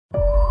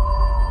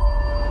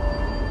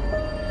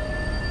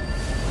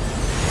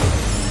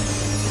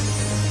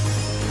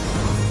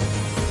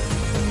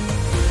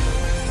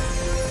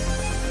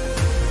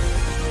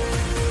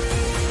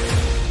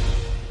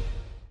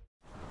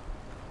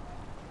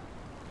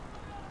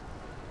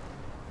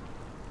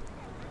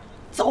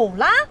走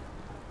啦？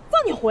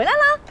放你回来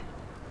啦？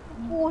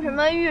故什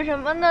么欲什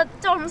么的，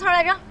叫什么词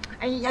来着？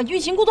哎呀，欲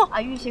擒故纵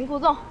啊，欲擒故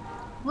纵。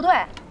不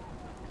对，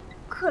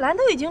可兰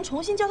都已经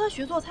重新教他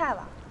学做菜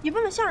了，也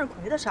问了向日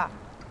葵的事儿，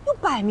又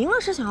摆明了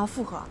是想要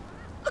复合，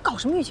他搞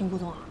什么欲擒故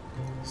纵啊？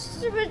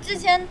是不是之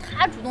前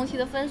他主动提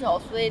的分手，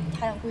所以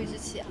他想故意置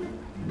气啊？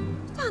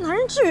大男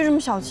人至于这么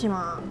小气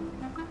吗？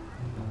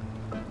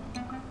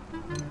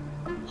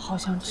好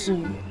像至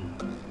于。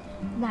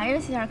男人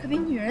心眼可比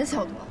女人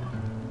小多了。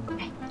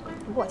哎，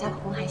不过我家老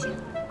公还行，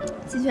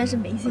金轩是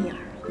没心眼儿。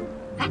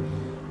哎，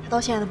他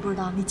到现在都不知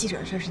道那记者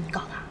的事是你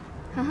搞的。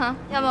哈哈，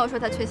要不要我说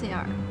他缺心眼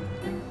儿？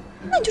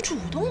那你就主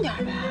动点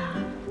呗。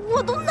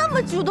我都那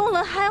么主动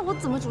了，还要我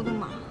怎么主动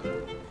嘛？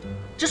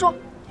直说，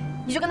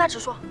你就跟他直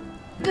说。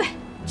对，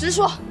直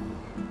说。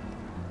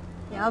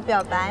你要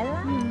表白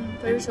了？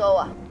不是说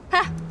我，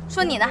嗨，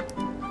说你呢。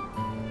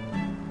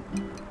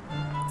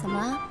怎么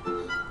了？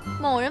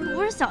某人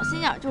不是小心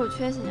眼儿就是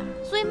缺心眼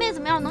儿，所以妹子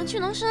们要能屈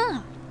能伸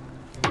啊。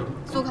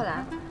苏可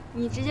兰，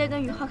你直接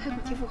跟于浩开口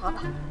提复合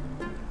吧。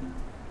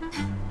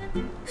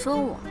说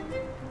我，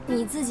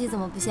你自己怎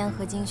么不先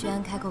和金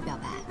轩开口表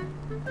白？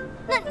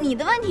那你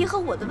的问题和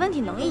我的问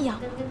题能一样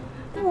吗？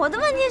我的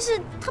问题是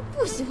他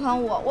不喜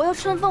欢我，我要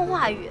春风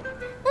化雨。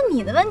那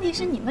你的问题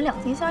是你们两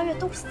情相悦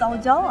都是撒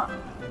娇啊。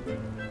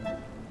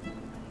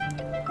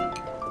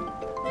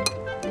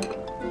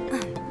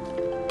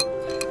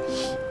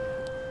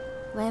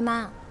喂，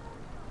妈。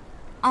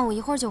哦，我一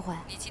会儿就回。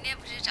你今天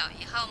不是找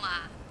1号吗？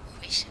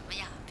回什么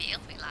呀？别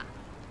回了。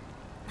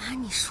妈，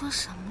你说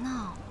什么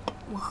呢？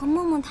我和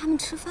梦梦他们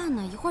吃饭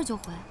呢，一会儿就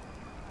回。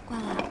挂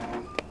了。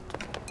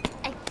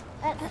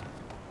哎，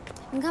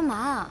你干嘛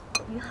啊？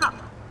于浩，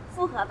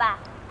复合吧，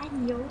爱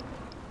你哟。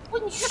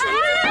你去！别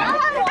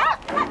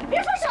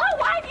说实话，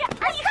我爱你！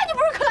哎，一看你不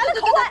是可兰的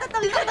头发。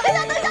等一下，快点！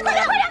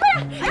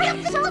哎呀，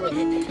这什么？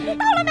你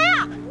到了没啊？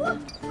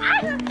哎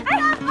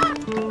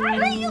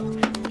呦，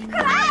可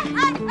兰！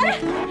可兰！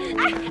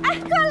哎呀，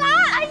可兰！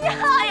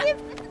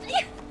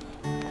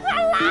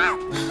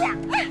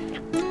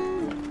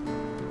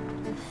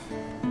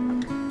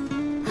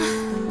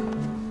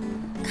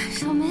干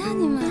什么呀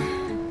你们？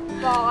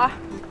不好玩，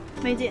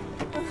没劲。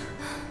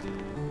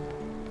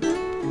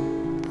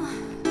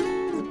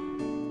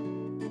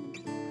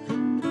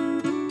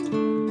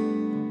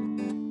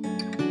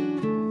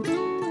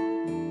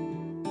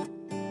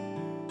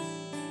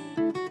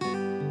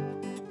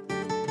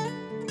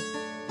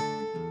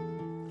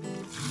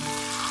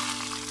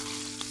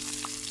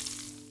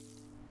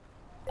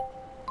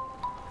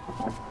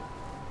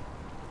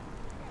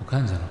我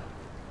看见了。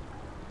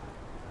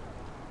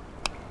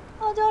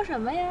傲娇什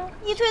么呀？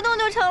一推动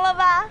就成了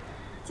吧？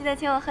记得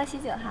请我喝喜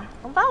酒哈，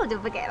红包我就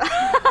不给了。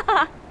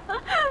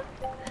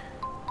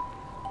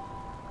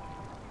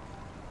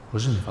不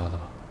是你发的吧？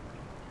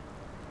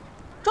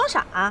装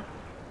傻？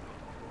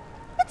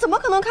那怎么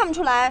可能看不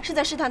出来是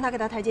在试探他给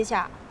他台阶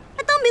下，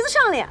还当鼻子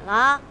上脸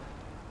了？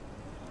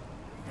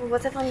我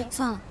再帮你。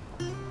算了，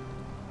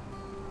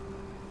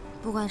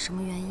不管什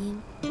么原因，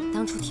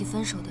当初提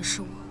分手的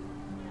是我。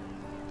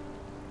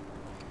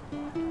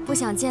不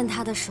想见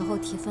他的时候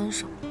提分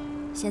手，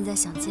现在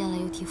想见了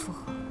又提复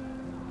合，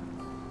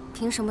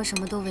凭什么什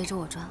么都围着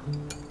我转？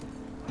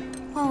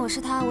换我是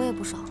他，我也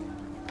不爽。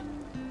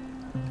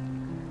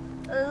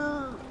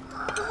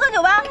喝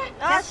酒吧。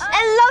哎，老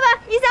板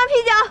，1箱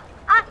啤酒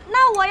啊，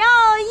那我要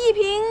1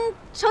瓶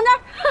橙汁儿。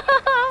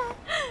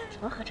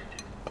什么喝橙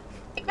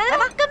汁？来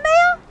吧，干杯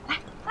啊！来，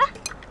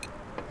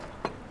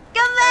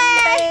干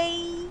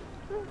杯！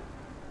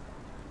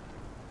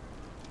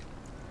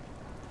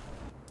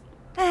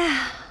哎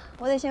呀，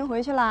我得先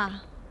回去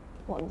啦。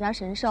我们家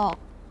神兽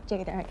这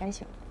个点也该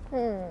醒了。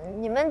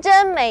你们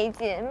真没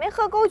劲，没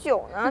喝够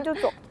酒呢就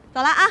走。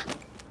走了啊！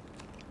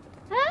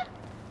哎，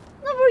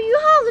那不是于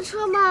浩的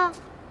车吗？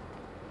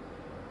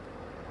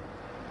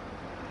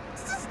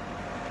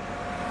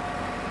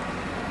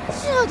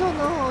这都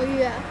能偶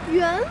遇，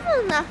缘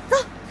分呐！走。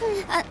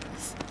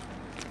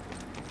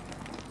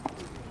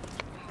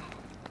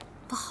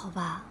不好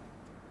吧？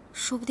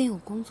说不定有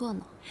工作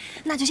呢。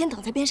那就先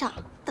等在边上，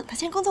等他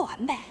先工作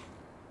完呗。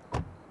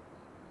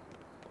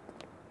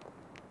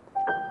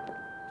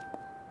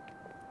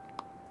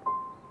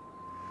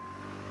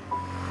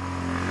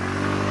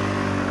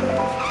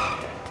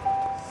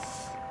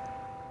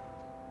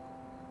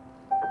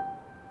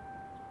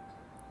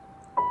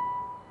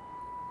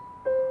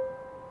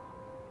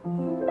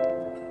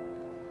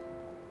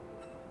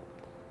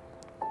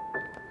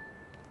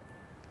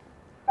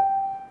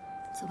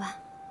走吧。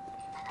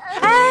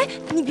哎，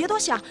你别多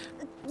想，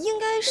应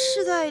该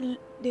是在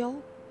聊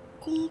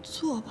工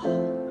作吧？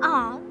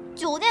啊，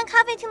酒店、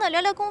咖啡厅的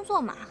聊聊工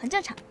作嘛，很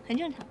正常，很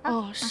正常。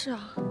哦，是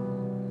啊。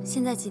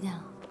现在几点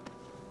了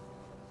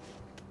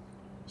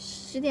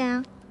10点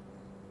啊。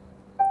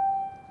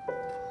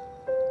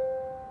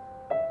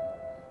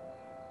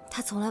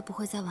他从来不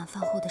会在晚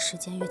饭后的时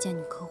间约见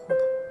女客户的。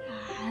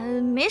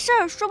没事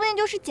儿，说不定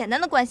就是简单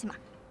的关系嘛。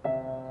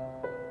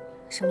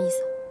什么意思？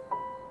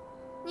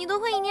你都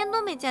快1年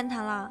多没见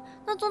他了，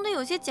那总得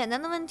有些简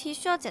单的问题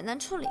需要简单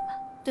处理嘛。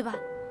对吧？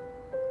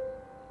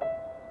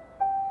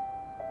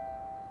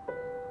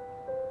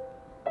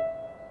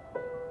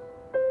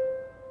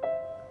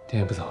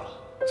天也不早了，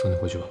送你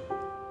回去吧。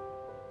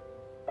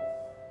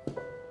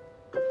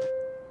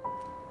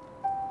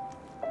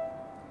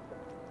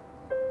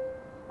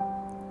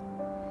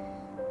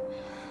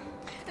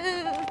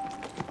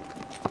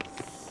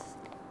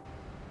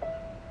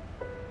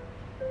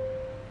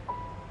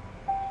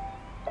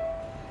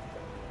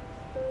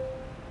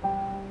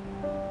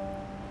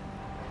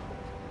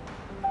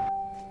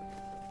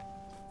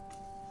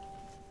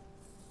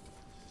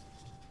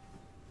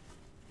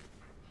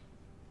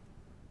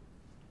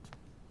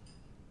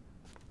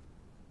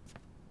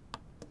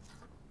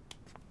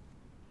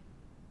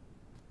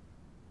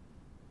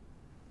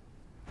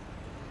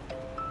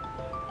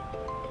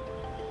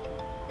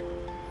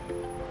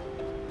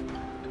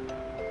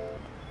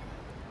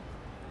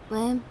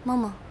喂，梦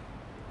梦，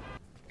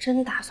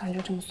真打算就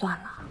这么算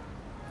了？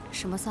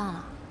什么算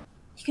了？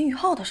你跟于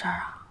浩的事儿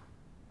啊？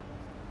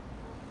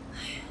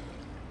哎，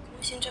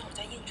龚鑫这会儿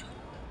在应酬，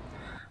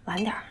晚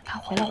点他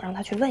回来我让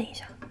他去问一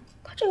下，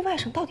他这个外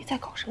甥到底在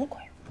搞什么鬼？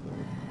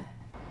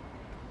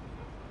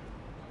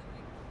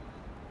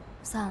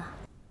算了。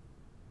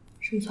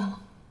什么算了？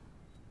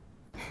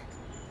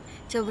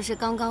这不是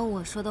刚刚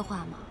我说的话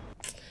吗？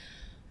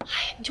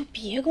哎，你就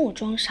别跟我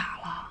装傻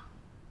了。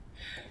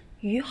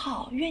于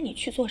浩约你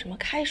去做什么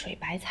开水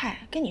白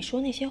菜，跟你说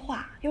那些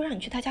话，又让你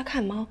去他家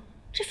看猫，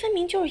这分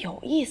明就是有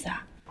意思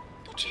啊！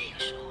都这个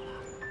时候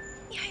了，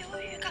你还犹犹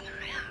豫豫干嘛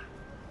呀？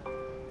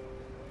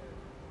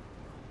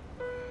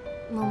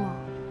梦梦，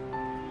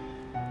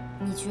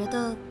你觉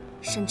得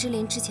沈之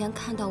琳之前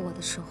看到我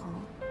的时候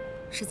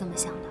是怎么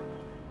想的？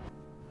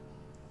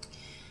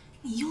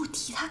你又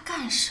提他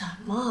干什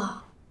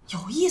么？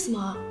有意思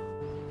吗？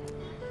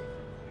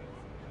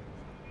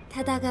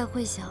他大概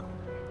会想，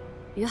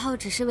于浩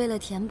只是为了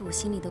填补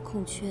心里的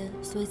空缺，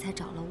所以才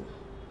找了我。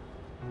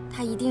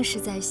他一定是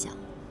在想，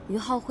于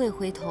浩会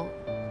回头，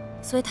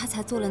所以他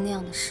才做了那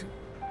样的事。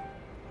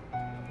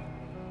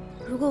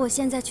如果我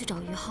现在去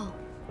找于浩，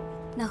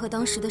那和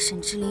当时的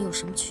沈之琳有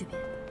什么区别？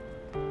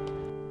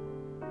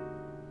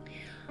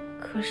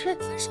可是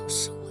分手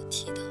是我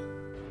提的，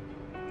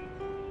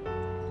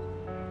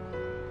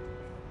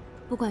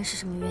不管是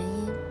什么原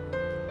因，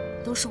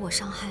都是我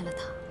伤害了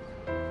他。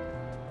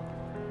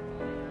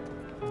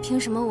凭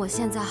什么我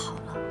现在好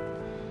了，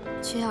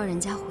却要人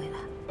家回来？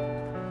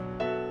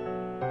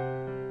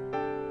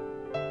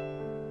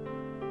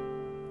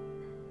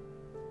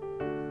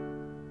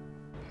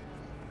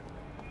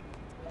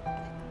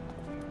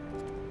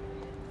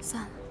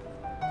算了。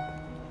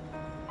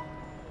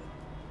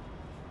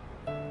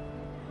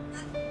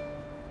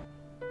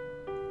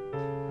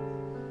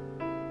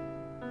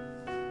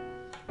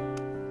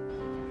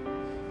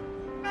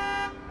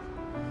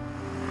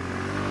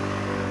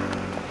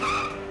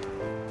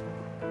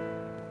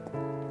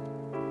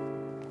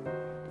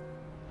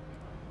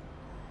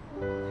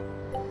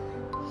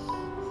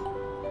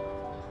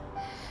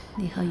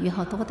你和于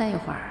浩多待一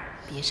会儿，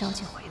别着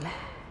急回来。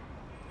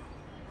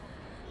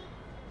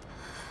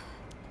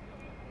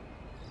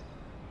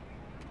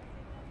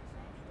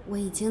我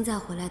已经在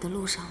回来的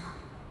路上了。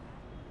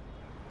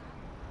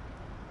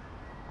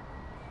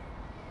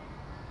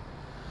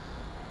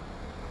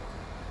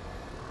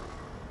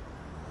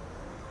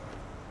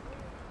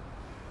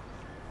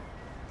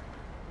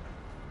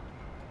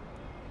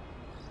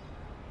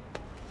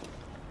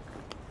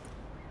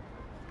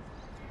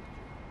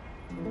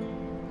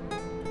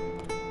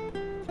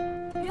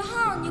于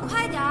浩，你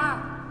快点儿！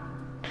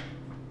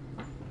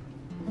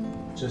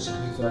这是可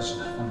以做在纸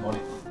的饭包里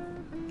吗？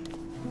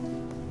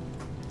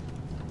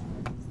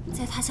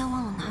在他家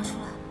忘了拿出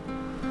来。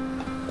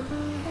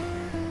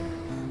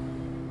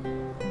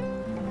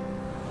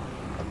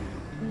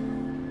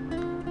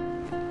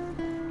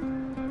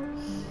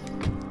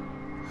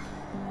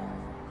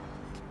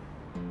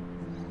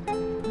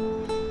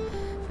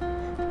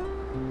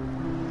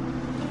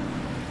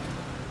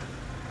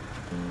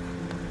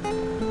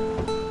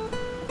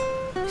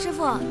师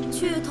傅，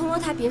去铜锣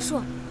台别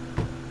墅。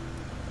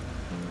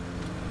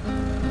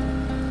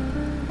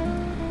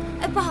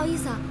哎，不好意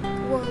思啊，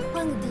我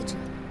换个地址。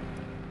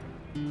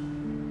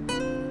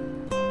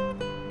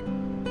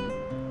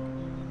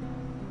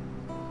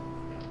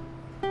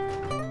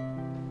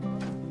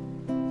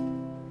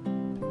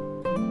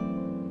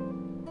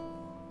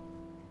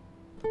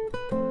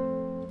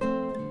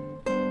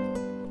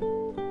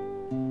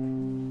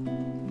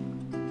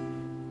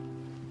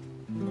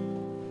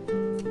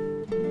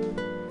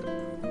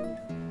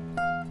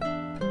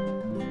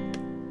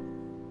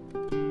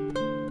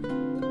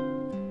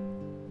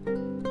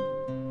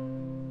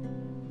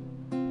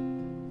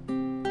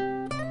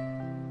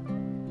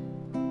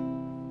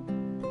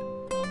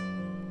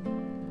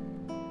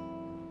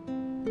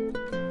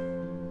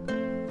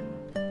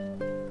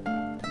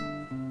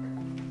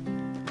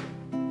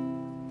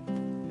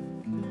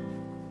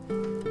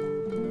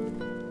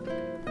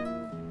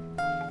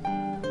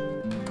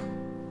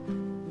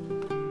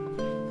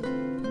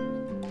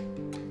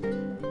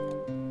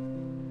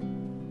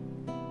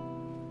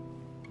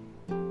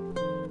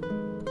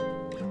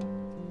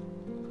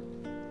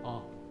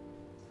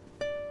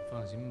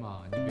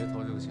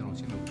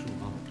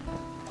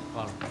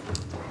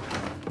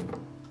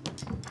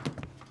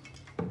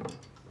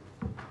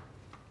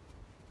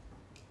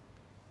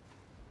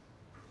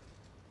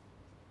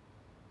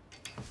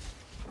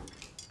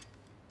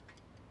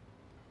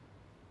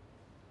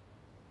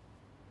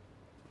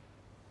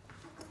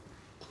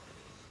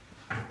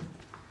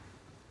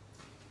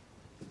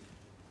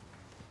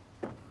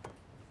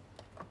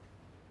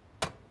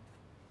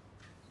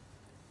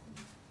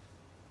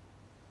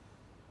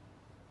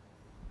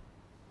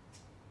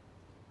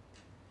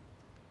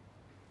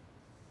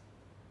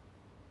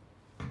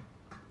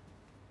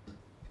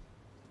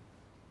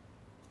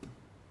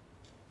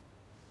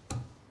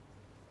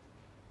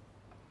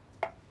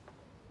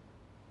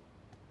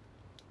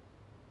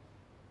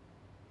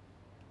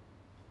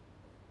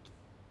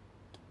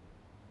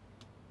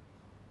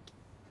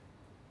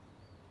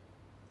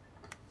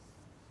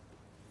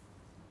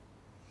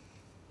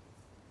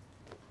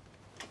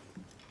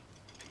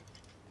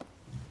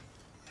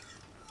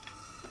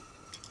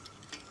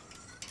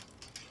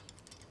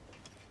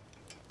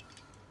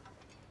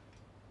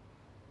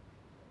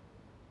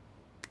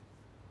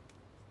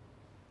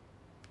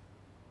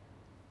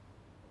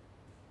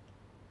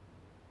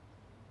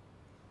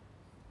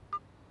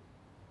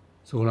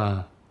苏荷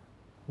兰，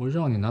我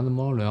让你拿的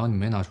猫粮你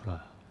没拿出来。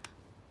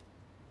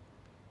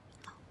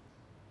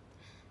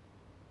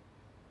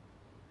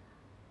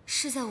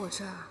是在我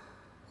这儿，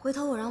回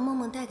头我让梦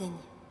梦带给你。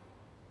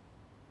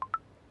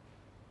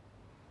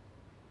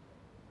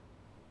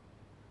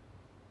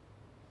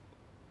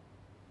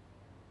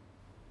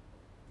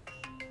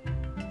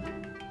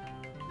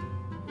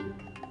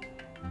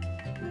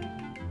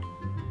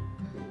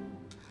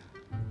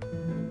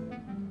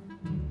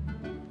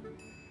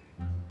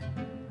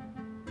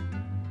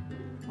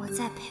我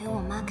在陪我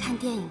妈看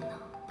电影呢，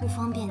不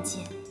方便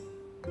接。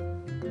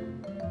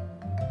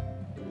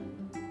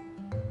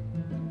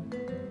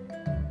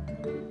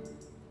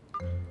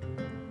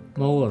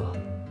猫饿了，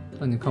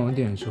那你看完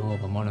电影之后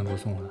把猫粮给我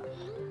送回来。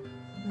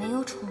没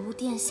有宠物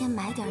店先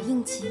买点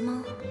应急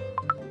吗？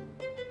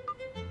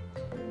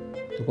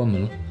都关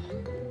门了。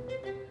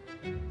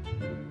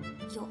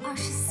有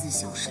24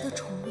小时的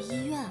宠物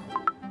医院。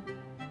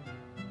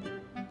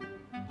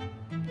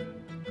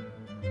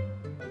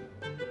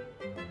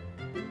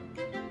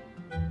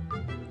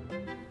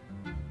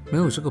没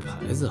有这个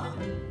牌子啊！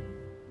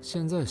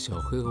现在小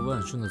黑和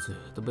万顺的嘴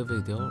都被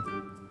喂刁了。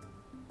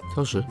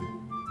挑食。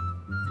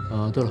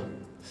对了，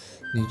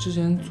你之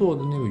前做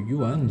的那个鱼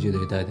丸，你记得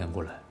也带点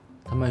过来，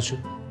他们爱吃。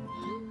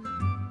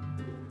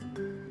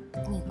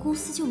你公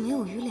司就没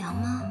有余粮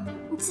吗？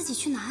你自己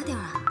去拿点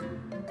啊。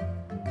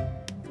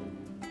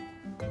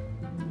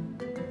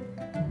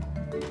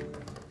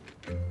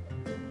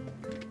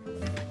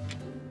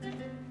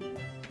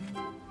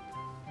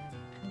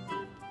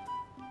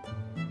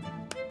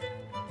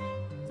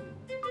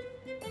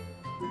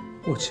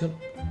过期了。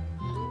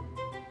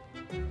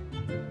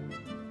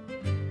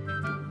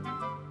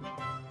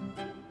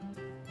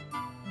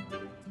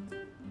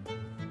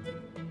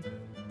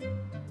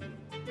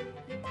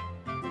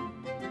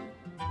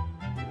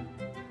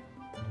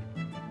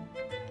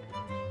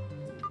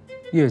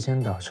夜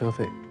间打车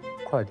费、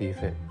快递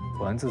费、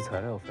丸子材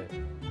料费、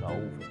劳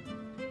务费。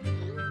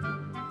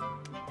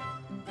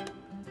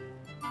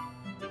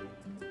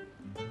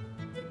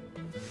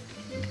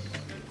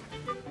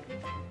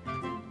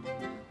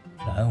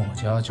来我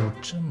家就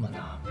这么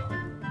难吗？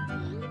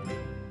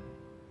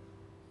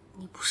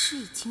你不是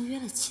已经约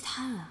了其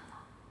他人了？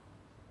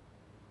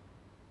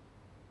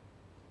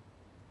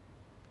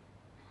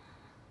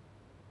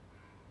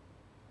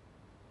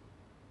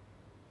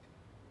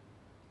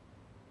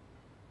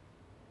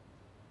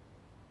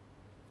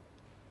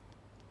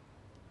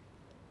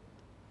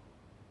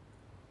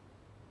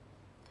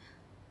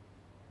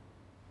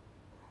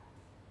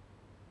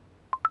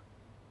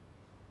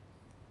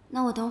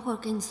那我等会儿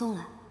给你送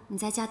来，你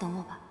在家等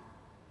我吧。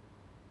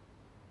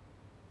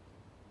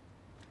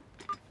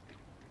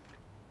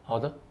好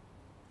的。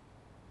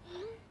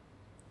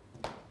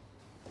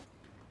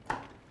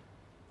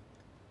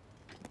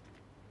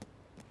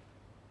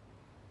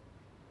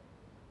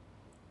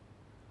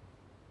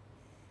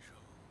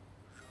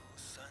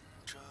散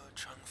着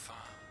长发，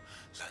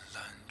懒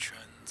懒蜷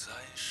在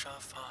沙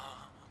发，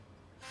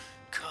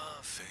咖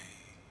啡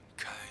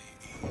开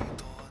一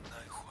朵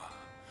奶花，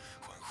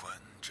缓缓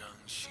掌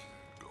心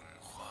融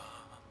化，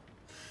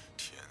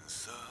天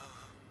色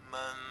慢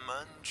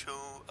慢就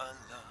暗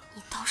了。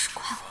你倒是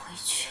快回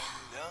去啊！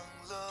亮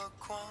了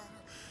光，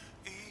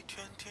一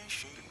天天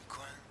习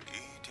惯，一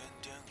点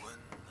点温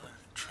暖，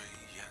炊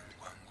烟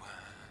弯弯。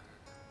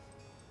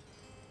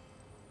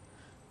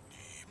你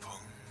蓬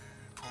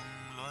蓬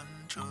乱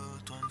着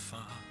短发，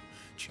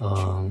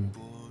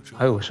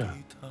还有个事儿，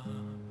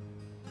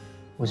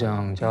我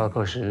想加个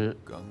课时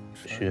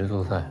学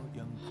做菜。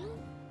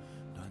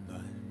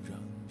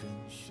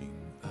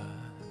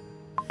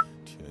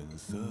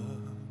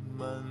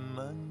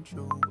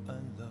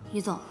于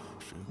总，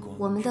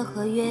我们的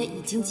合约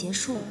已经结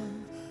束了。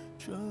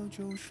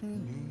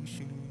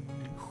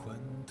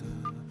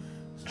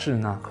是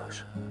那可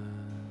是。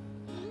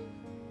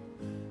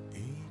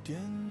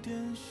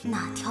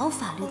哪条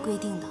法律规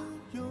定的？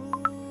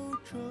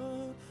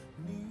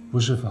不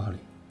是法理，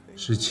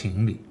是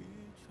情理。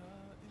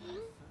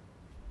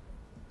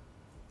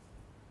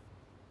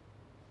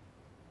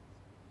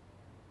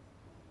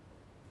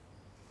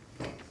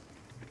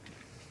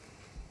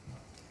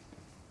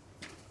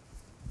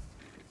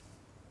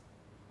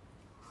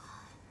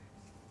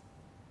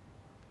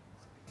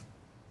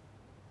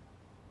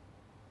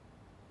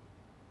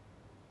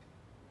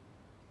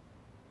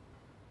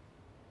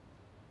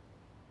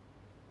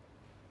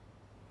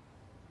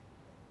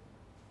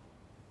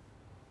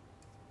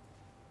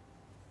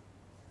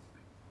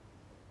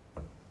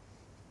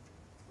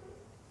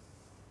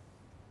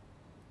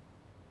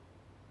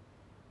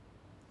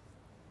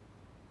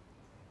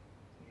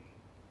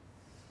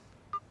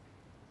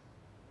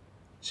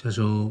下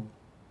周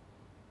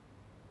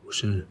我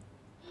生日，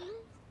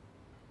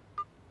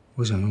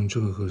我想用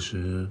这个课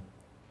时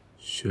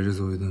学着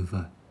做一顿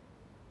饭，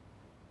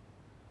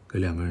给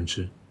2个人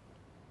吃。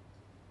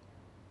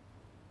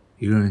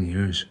一个人你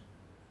认识，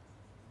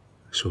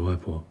是我外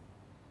婆，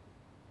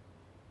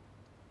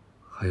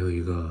还有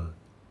一个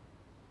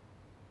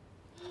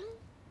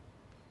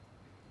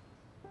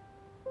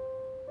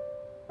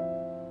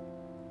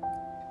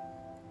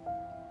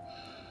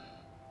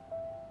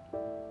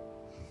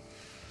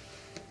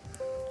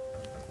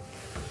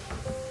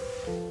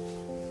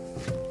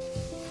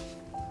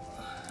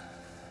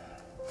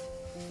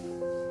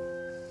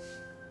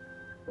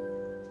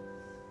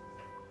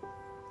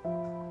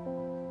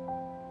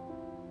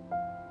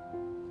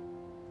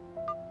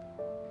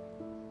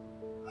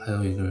还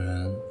有一个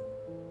人，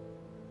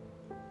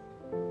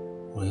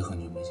我也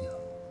很久没见了。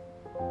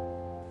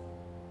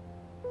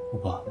我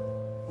爸，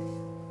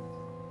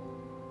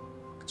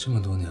这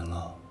么多年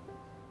了，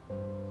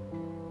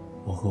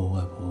我和我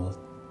外婆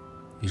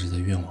一直在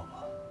怨我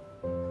爸，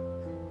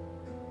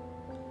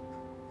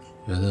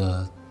觉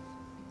得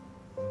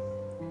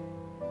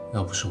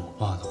要不是我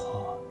爸的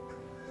话，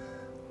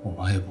我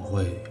妈也不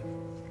会。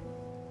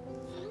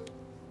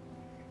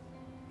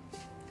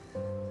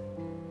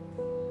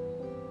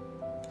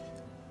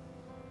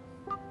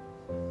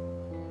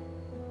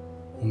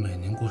我每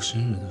年过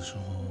生日的时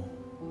候，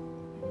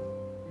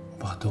我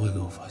爸都会给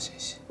我发信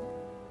息，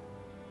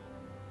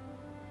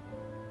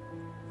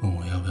问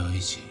我要不要一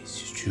起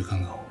去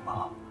看看我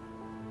妈。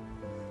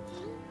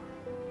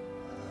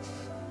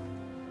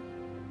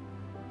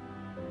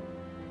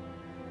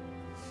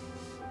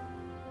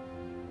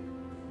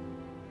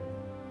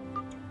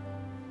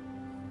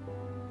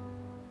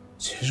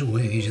其实我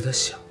也一直在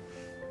想，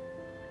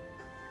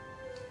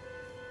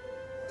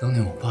当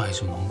年我爸一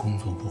直忙工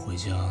作不回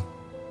家，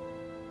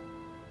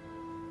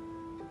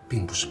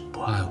并不是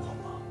不爱我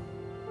妈，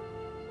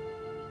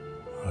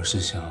而是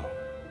想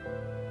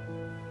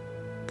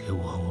给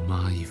我和我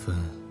妈一份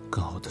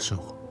更好的生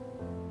活。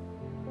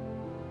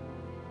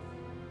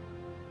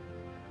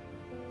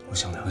我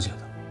想了解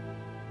她，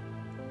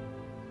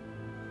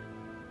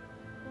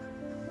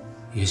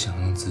也想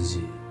让自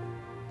己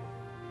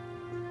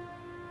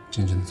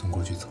真正的从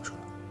过去走出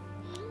来。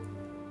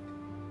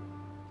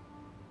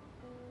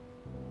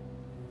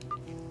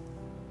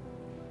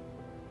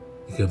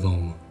你可以帮我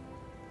吗？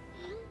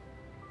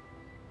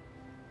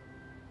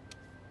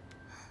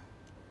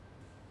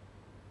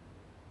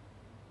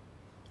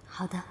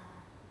好的。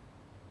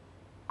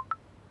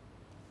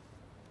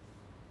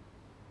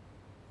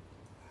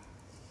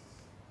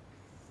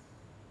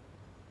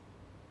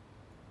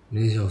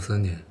明天下午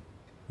3点，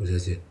我家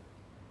接。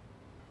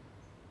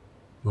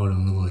猫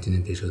凉的话，今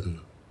天别折腾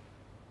了，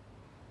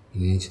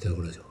明天一起带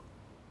过来就好。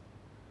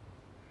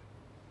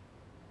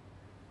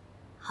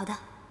好的，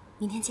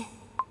明天见。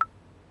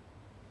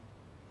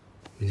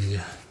明天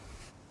见。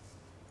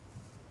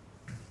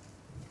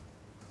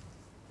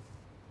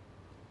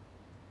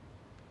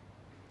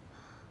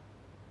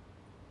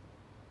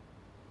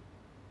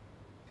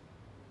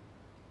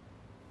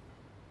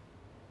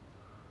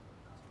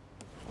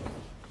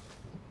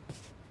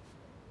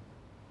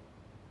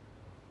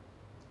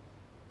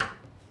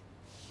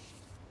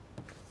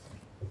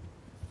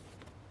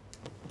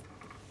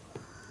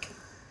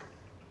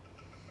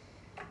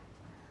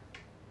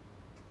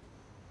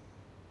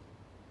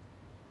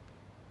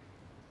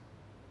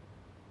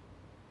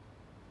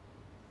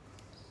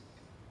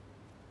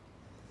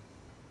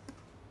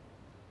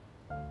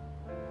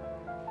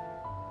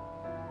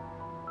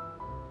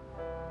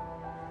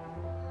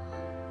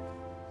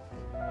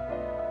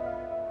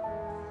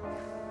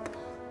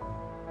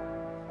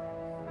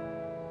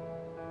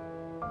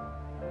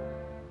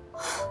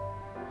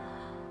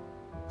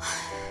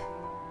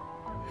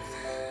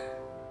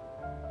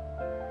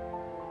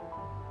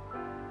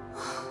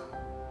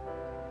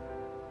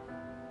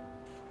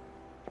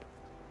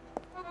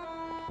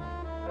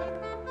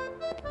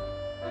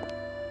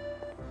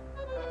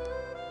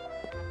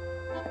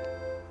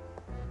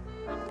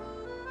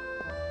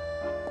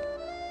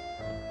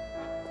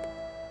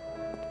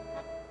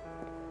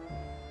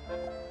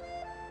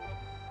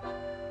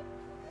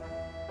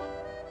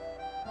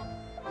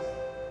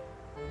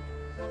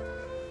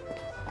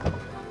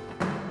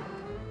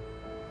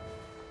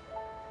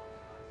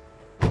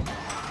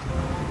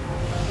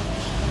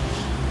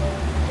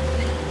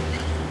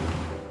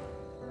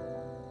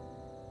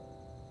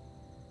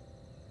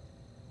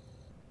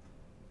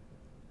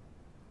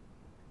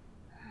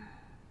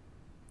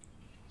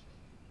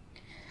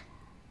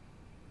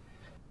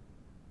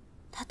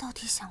他到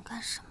底想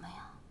干什么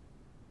呀？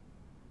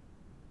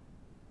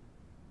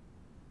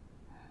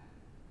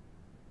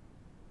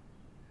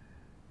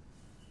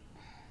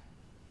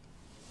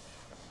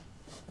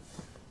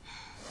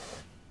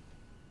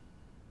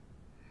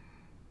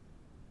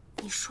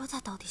你说他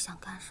到底想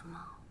干什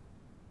么？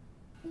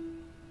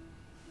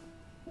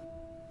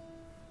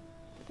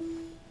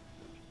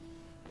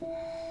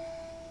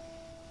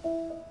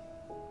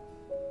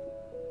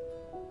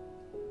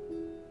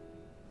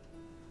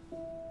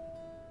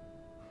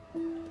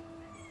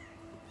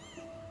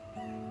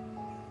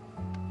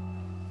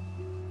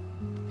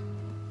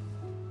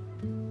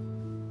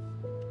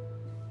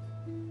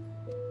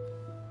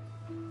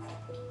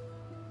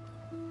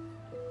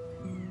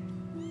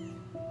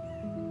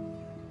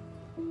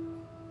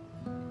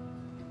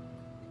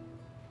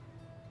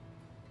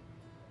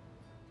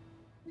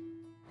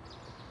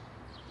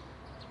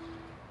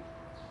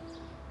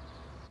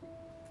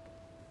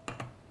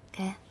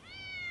给。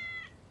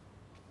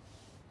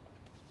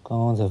刚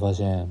刚才发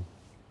现，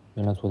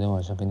原来昨天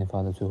晚上给你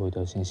发的最后一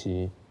条信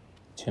息，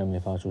竟然没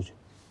发出去。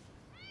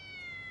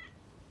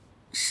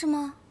是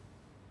吗？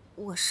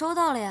我收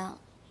到了呀，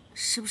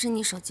是不是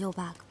你手机有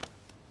bug？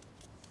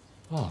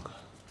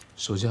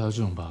 手机还有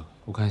这种 bug？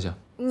 我看一下。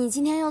你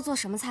今天要做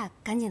什么菜？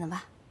赶紧的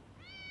吧。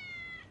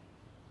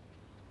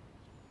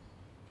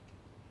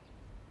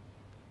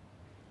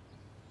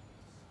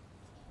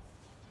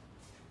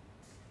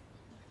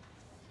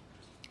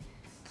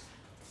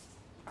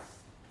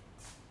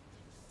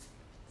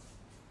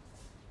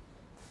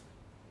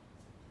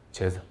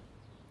茄子。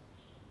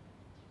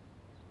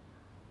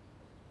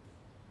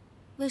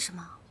为什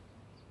么？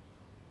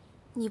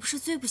你不是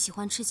最不喜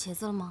欢吃茄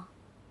子了吗？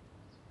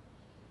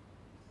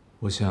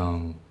我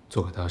想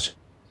做给他吃。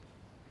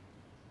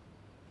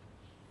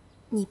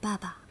你爸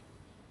爸？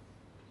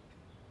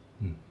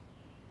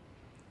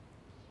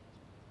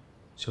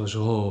小时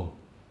候，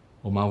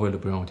我妈为了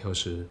不让我挑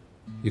食，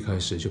一开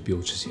始就逼我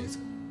吃茄子。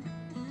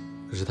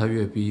可是她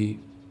越逼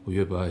我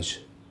越不爱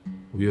吃，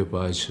我越不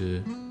爱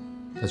吃，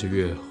她就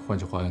越换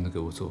着花样的给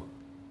我做。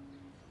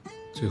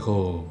最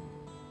后，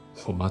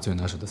我妈最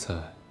拿手的菜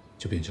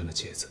就变成了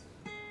茄子。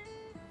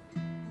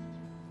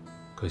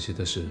可惜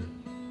的是，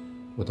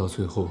我到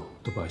最后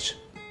都不爱吃。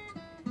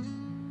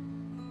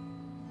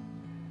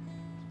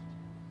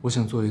我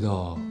想做一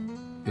道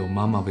有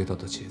妈妈味道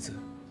的茄子，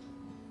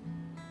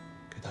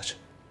给她吃。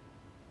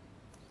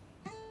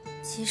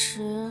其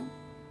实，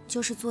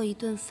就是做一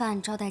顿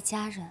饭招待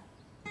家人，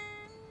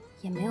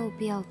也没有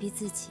必要逼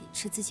自己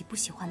吃自己不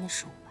喜欢的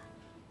食物吧。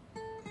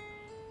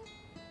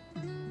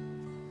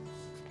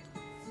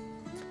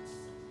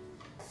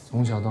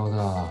从小到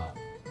大，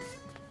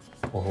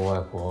我和外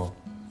婆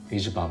一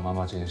直把妈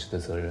妈这件事的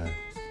责任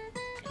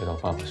推到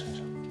爸爸身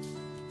上，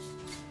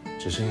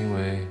只是因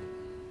为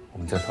我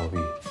们在逃避，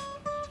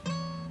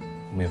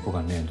我们也不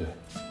敢面对，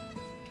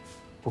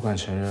不敢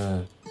承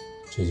认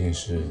这件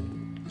事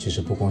其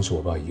实不光是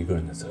我爸一个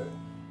人的责任。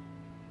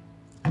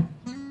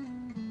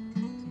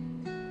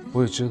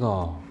我也知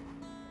道，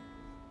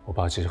我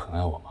爸其实很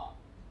爱我妈，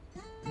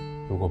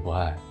如果不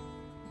爱，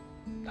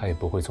他也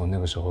不会从那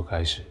个时候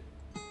开始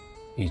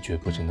一蹶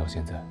不振到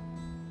现在。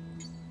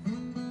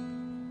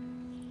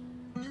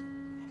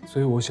所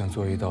以我想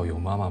做一道有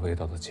妈妈味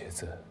道的茄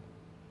子，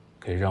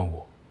可以让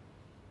我，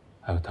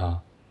还有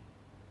他，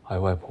还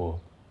有外婆，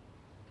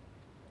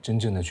真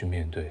正的去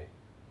面对，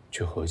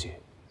去和解，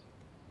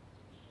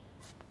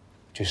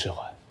去释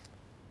怀。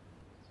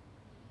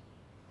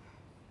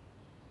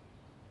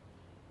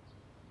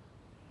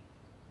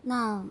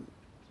那，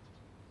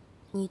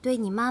你对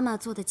你妈妈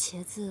做的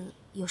茄子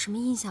有什么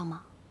印象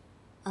吗？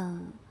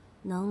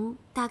能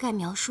大概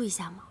描述一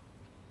下吗？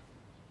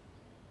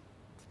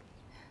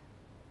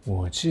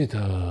我记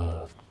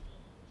得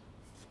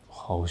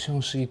好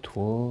像是一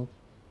坨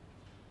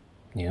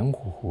黏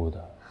糊糊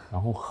的，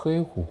然后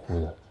黑乎乎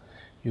的，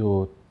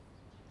又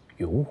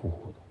油乎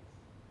乎的。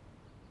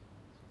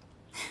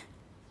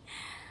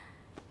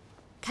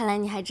看来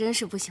你还真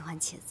是不喜欢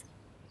茄子。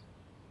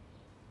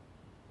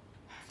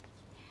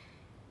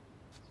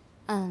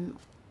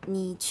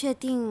你确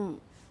定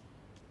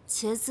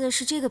茄子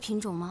是这个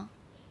品种吗？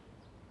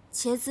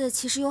茄子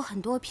其实有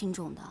很多品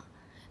种的，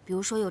比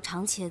如说有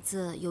长茄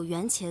子、有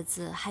圆茄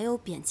子，还有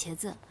扁茄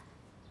子。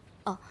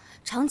哦，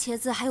长茄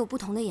子还有不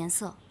同的颜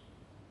色。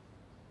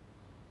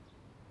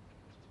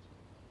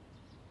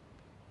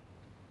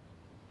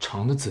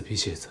长的紫皮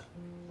茄子，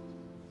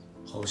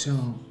好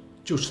像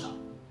就是它。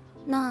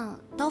那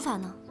刀法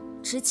呢？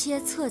直切、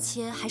侧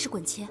切还是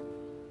滚切？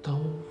刀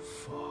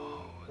法。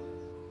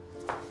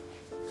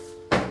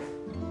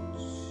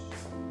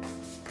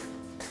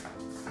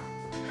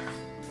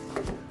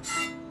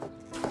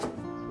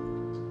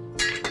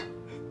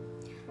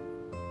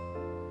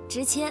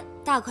直切，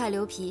大块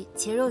留皮，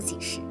茄肉紧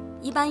实，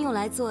一般用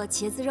来做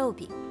茄子肉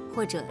饼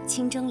或者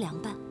清蒸凉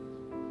拌。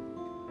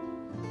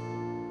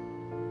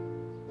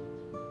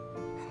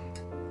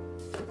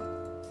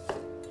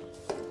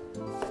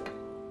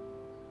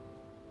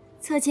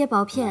侧切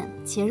薄片，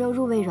茄肉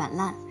入味软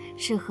烂，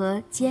适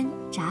合煎、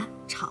炸、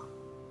炒。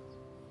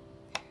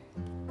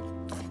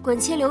滚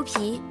切留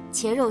皮，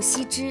茄肉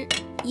吸汁，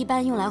一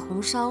般用来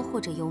红烧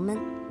或者油焖。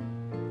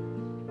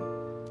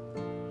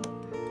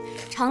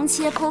长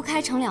切剖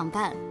开成两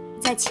半，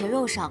在茄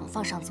肉上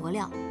放上佐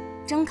料，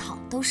蒸烤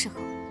都适合。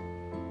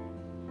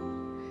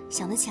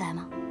想得起来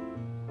吗？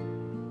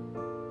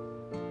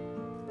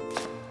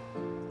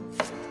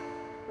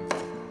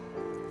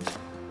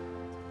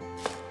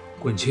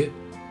滚切。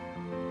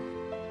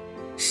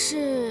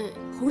是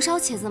红烧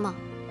茄子吗？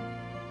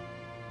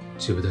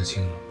记不太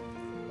清了。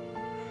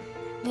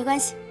没关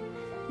系，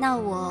那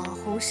我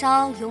红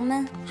烧、油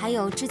焖还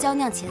有汁椒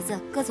酿茄子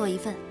各做一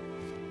份，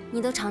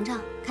你都尝尝，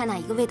看哪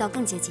一个味道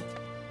更接近。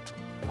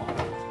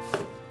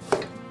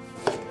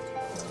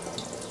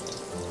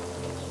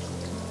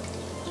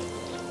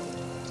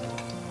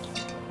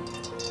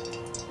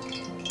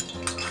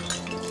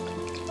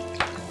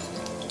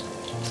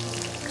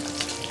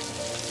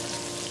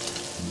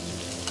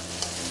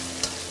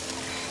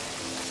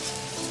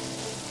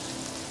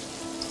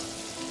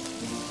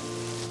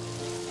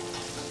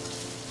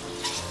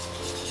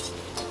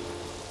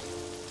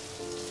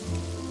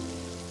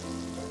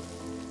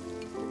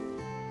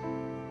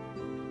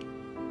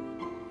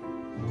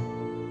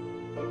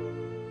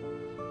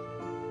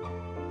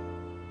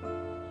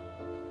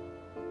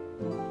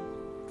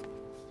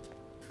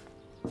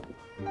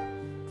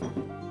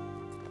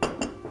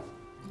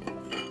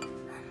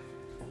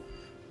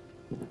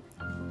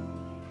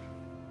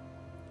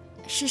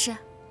试试。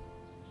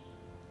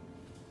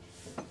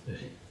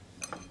对。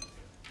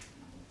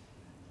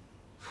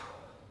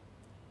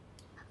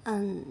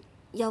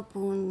要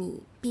不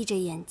你闭着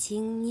眼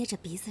睛捏着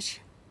鼻子吃。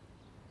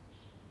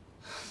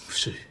不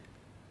至于。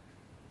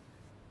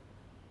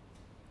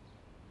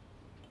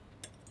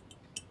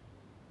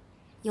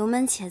油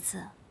焖茄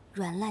子，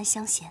软烂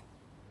香咸。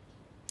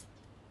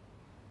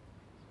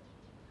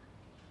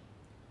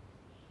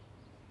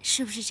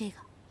是不是这个？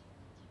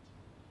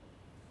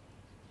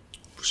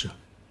不是。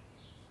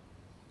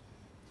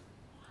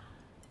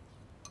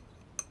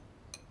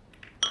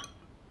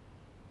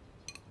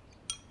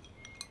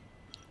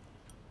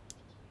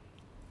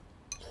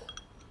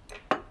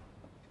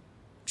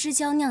枝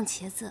椒酿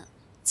茄子，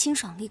清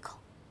爽利口。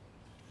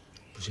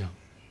不像。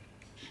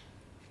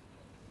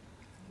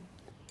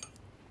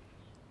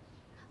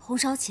红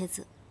烧茄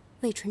子，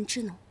味醇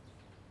汁浓。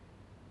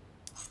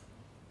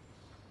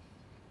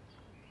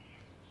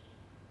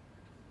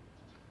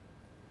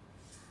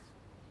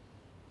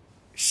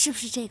是不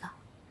是这个？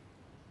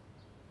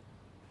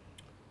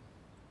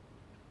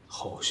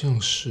好像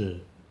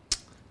是，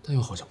但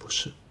又好像不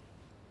是。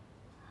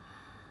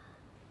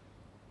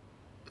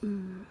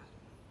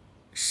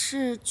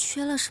是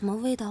缺了什么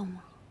味道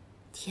吗？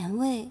甜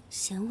味、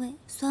咸味、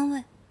酸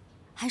味，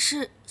还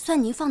是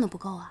蒜泥放的不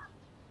够啊？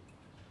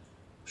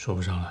说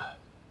不上来。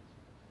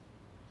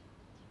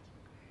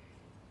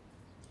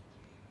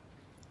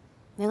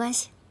没关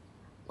系，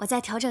我再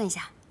调整一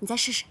下，你再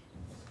试试。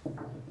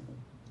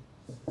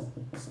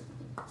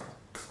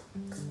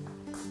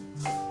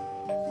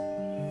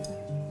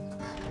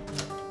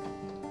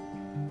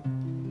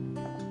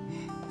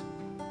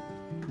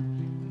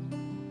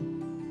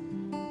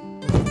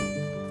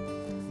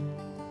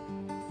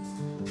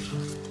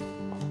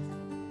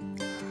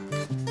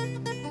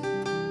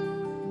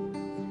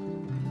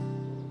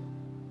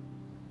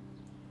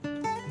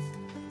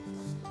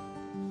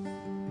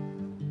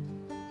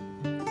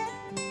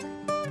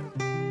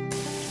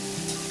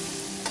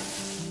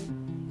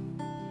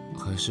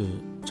还是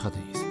差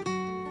点意思。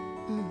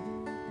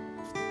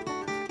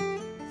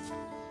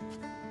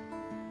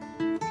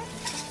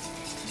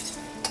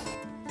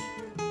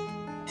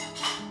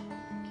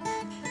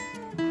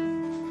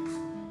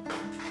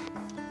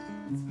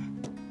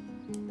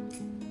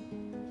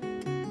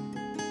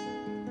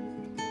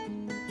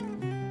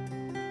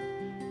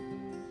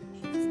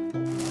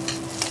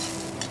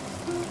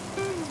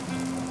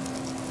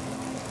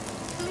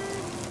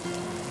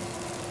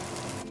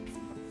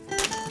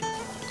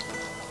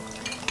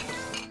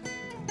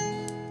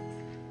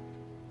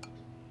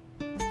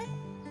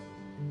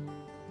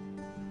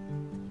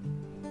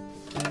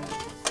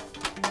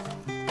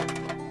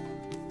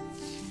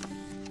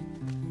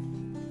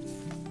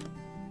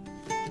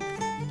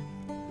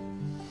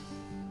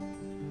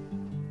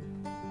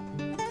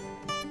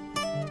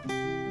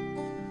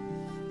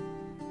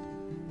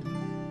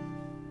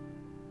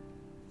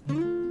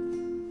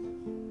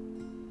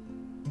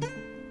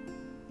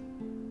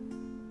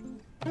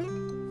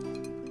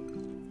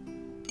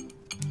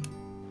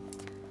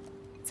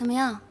怎么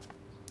样？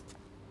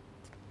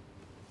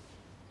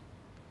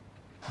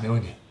没问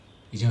题，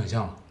已经很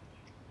像了。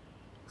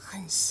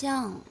很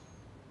像，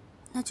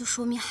那就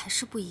说明还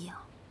是不一样。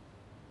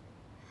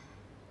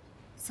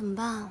怎么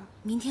办？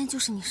明天就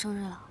是你生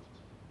日了。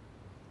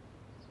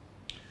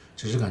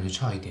只是感觉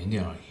差一点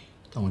点而已，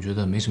但我觉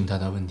得没什么太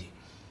大问题。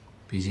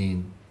毕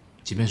竟，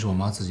即便是我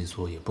妈自己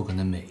做，也不可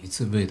能每一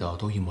次味道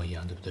都一模一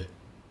样，对不对？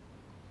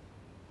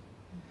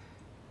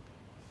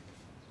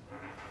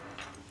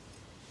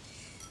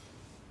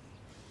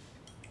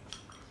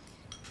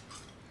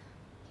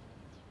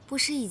不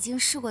是已经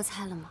试过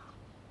菜了吗？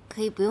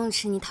可以不用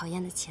吃你讨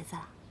厌的茄子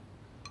了。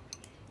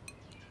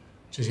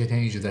这些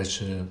天一直在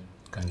吃，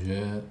感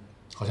觉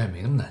好像也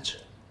没那么难吃。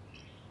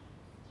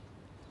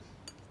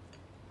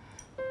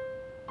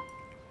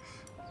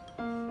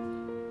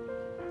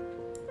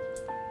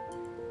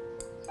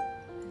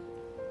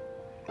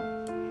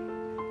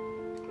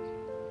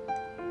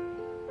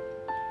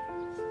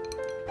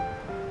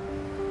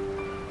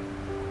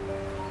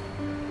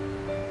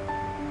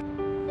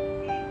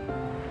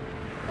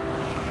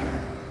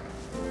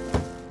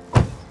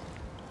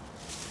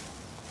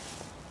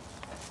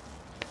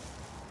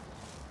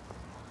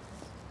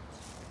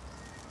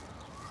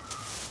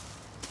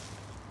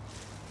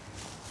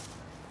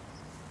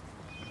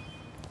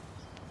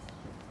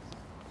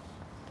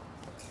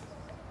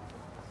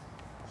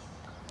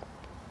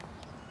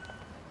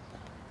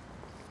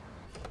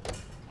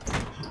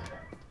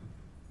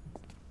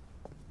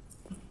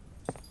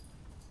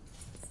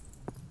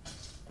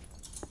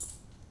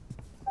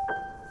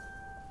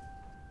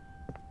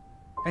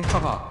哎，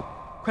浩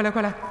浩，快来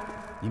快来！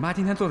你妈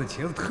今天做的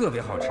茄子特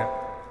别好吃，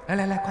来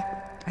来来，快，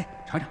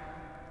哎，尝尝。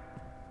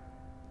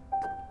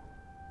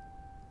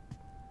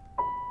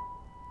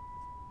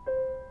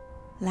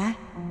来，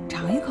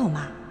尝一口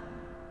嘛。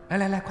来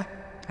来来，快，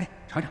哎，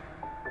尝尝。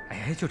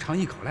哎，就尝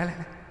一口，来来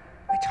来，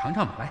哎，尝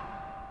尝吧，来。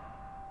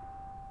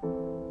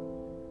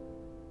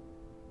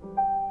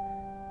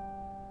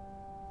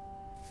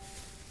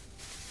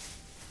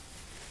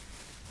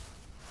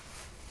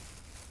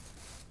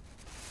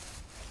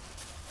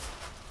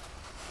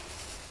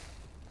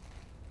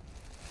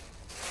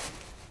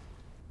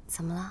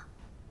怎么了？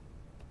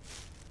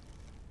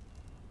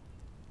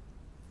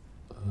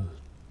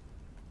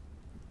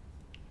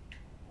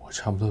我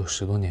差不多有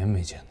10多年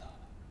没见他了。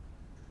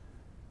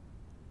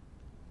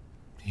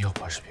你要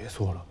不还是别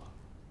做了吧，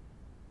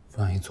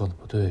万一做的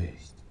不对，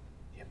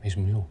也没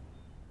什么用。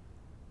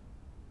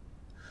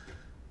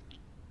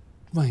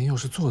万一要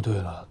是做对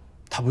了，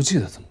他不记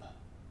得怎么办？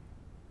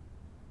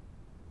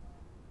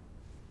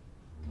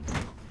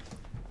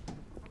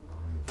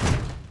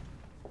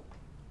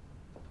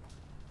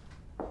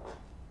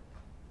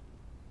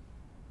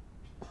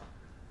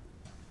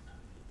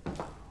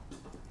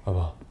爸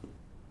爸，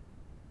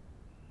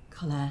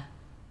考兰，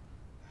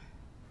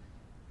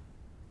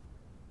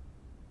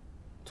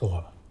坐会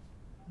儿吧。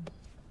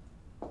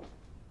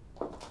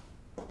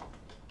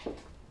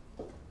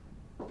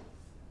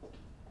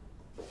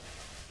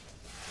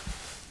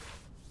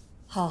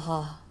浩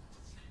浩，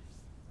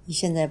你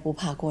现在不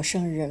怕过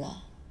生日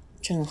了，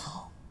真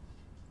好。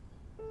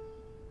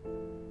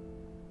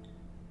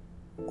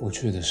过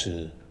去的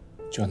事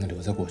就让它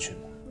留在过去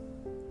吧。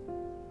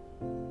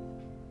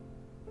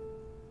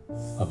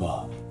爸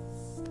爸，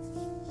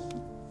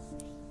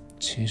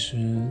其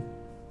实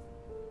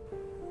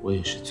我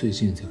也是最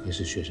近才开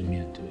始学着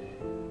面对，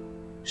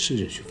试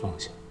着去放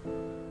下。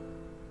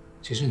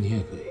其实你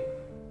也可以，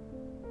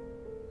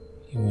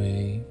因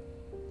为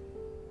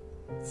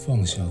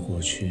放下过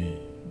去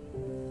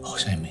好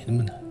像也没那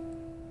么难。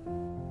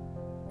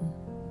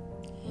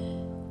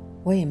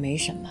我也没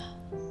什么，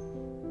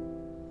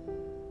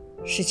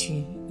事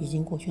情已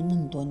经过去那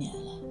么多年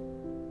了，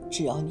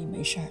只要你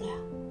没事儿了，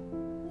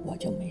我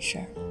就没事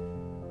儿了。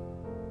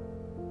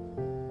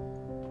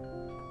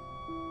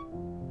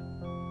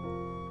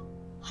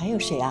还有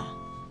谁啊？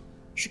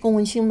是龚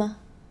文清吗？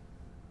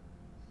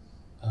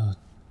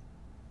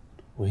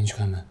我给你去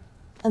开门。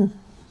嗯。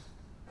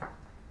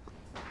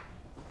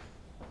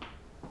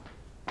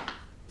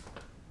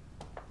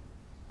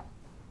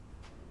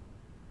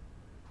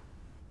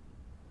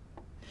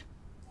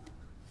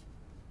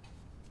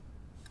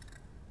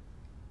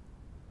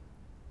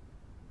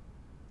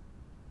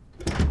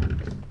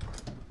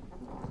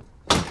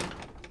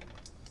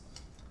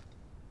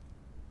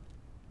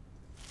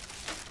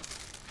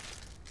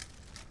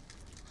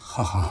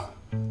哈哈，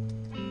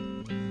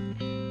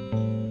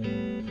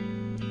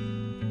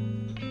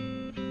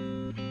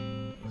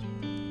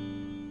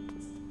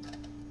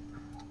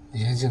你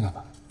先进来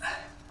吧。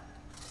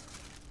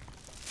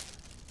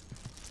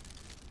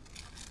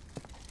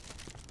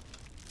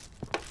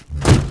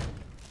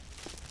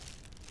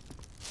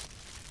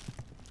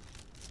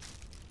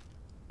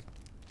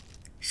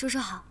叔叔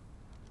好。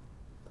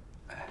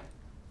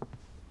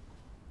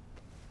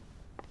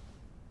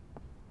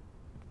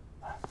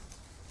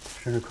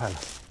生日快乐！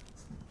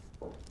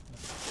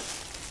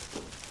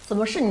怎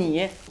么是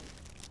你？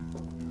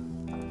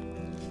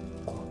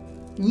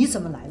你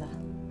怎么来了？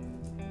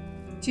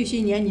这些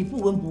年你不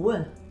闻不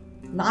问，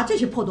拿这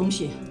些破东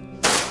西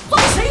做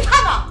给谁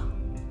看啊？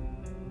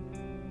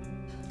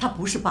他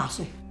不是8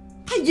岁，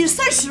他已经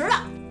30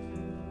了。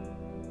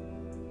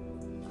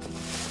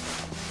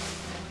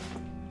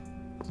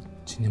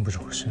今天不是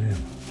我生日吗？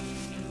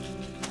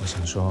我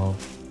想说，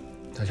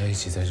大家一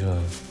起在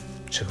这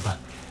吃个饭。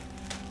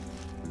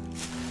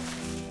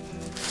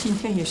今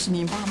天也是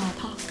你妈妈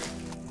她。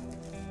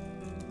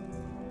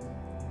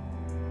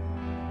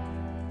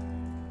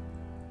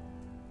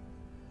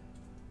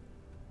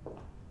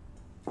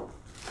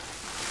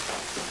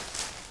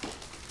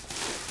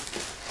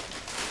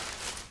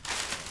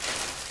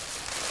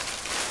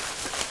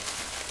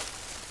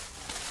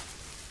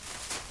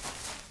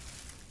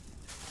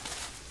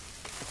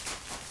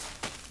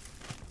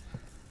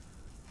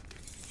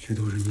这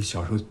都是你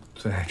小时候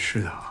最爱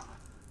吃的啊！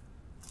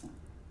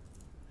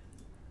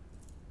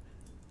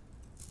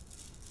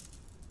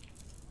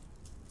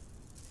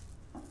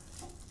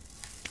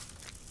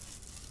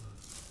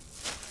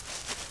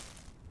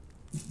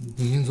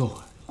你先坐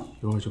会儿，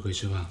一会儿就可以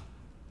吃饭了。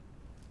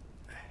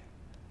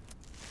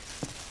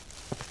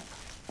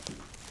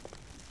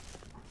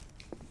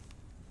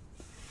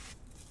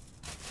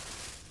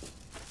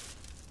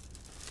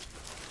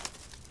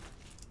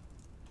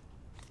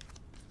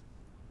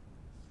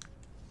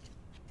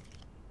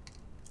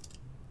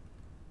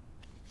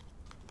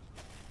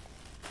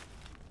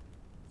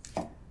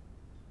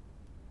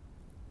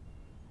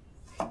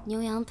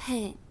牛羊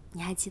配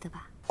你还记得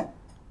吧？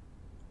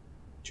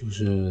就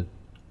是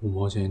5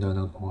毛钱一袋那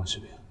个膨化食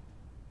品。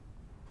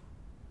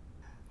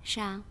是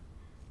啊，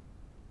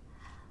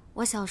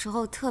我小时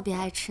候特别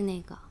爱吃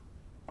那个，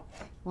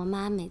我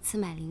妈每次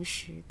买零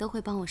食都会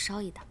帮我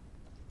捎一袋，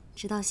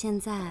直到现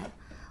在，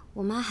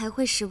我妈还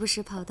会时不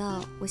时跑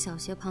到我小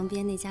学旁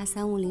边那家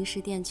3无零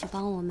食店去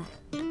帮我买，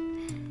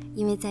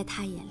因为在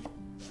她眼里，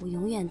我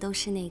永远都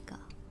是那个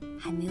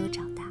还没有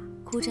长大、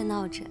哭着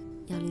闹着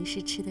要零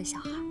食吃的小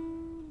孩。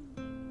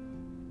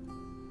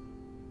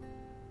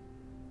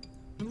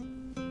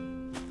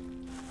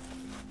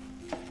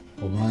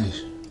我妈也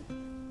是，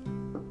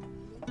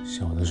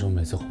小的时候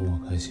每次哄我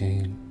开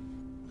心，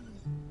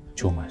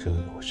就买这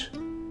个给我吃。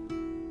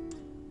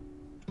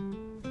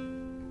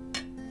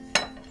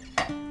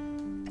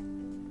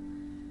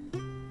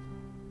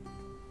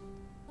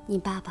你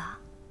爸爸，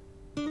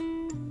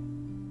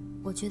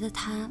我觉得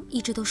他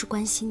一直都是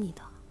关心你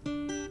的，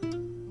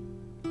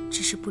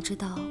只是不知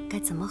道该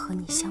怎么和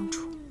你相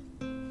处。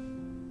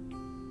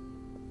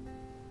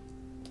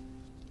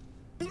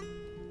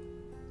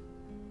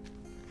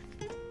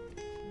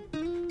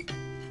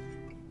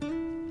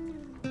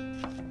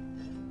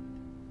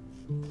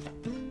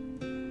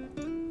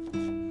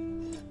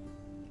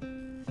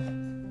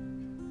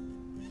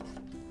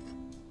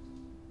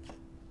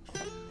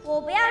我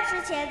不要吃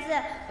茄子，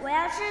我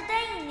要吃灯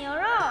影牛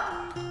肉。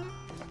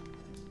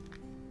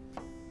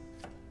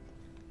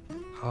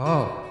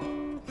好，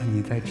那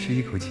你再吃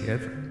一口茄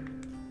子。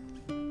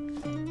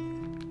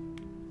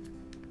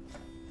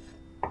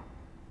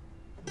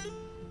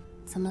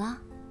怎么了？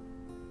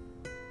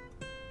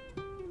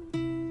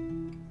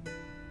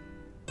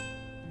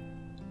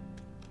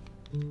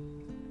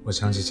我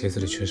想起茄子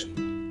里缺什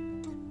么。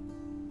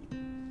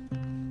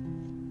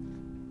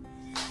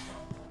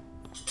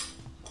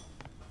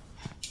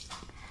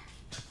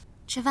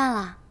吃饭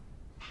啦，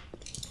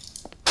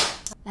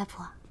外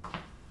婆。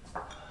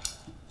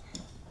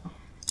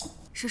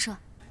叔叔，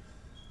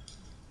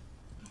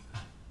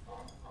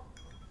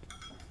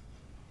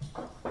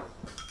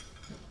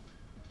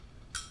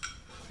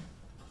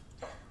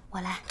我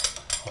来。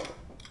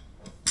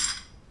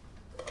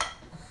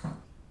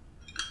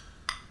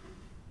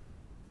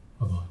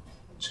外婆，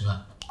吃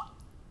饭。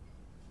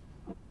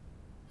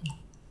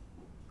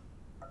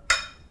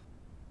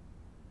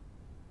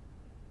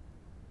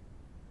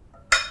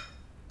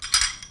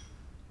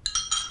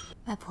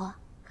外婆，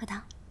喝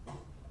汤。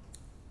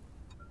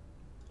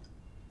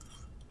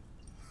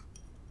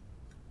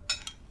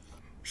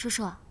叔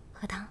叔，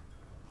喝汤。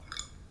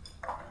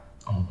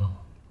哦，不用。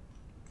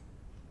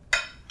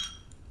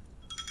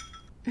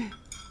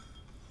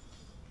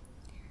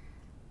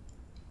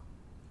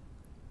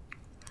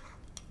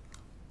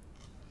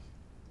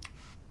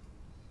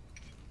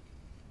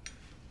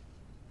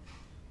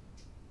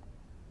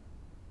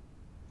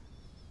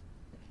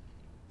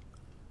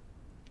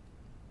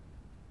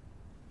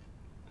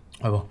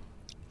外婆，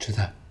吃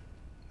菜。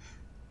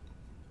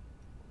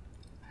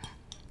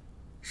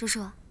叔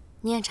叔，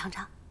你也尝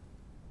尝。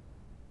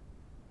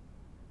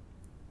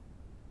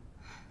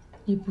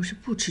你不是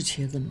不吃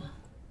茄子吗？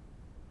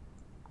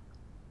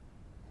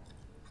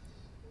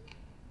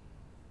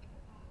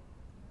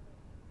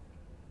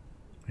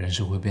人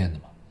是会变的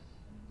嘛，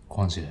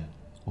况且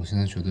我现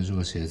在觉得这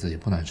个茄子也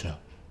不难吃。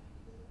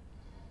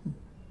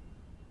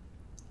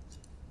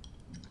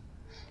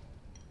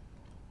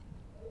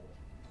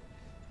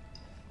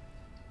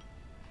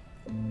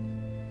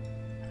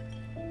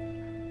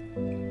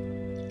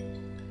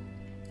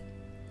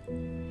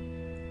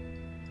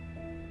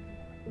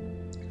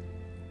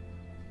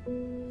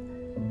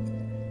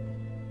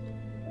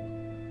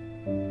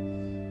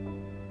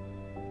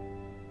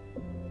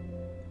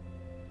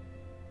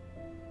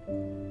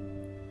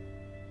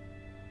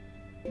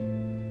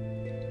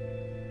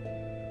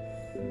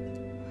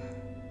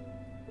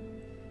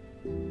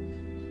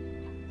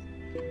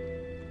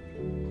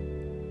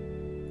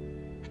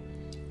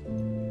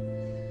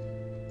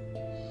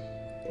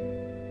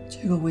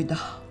这个味道，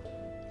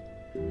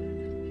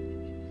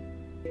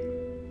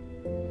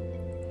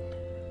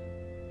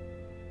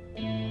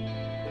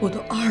我都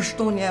20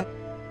多年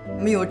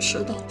没有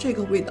吃到这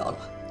个味道了。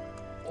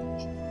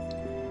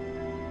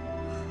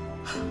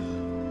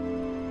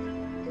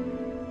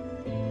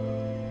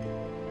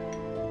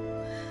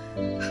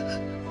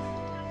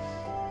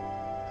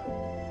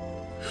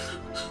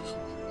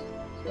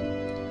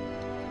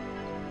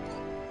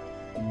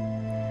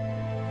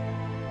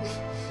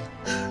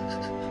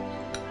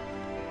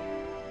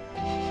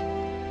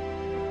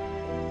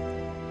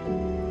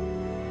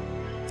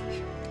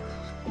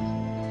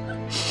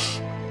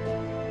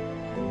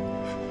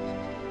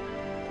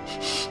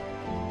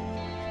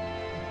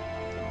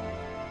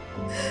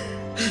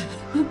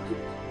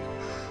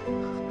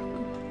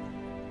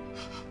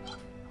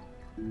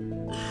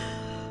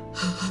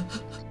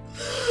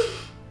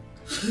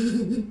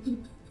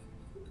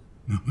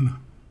能不能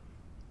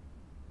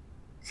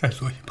再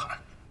做一盘？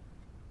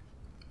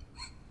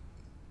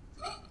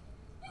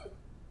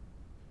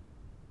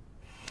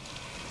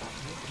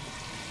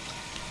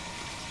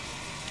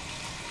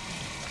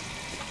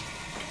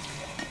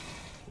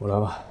我来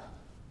吧。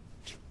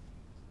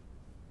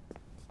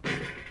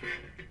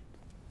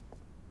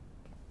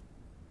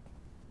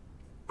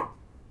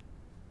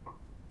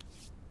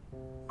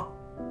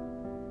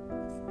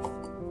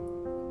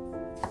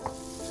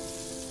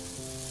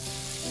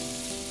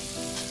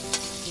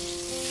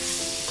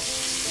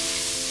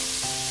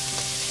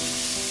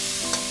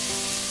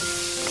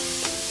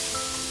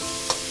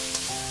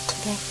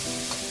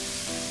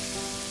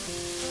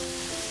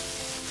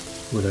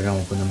为了让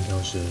我不那么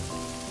挑食，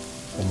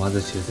我妈在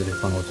茄子里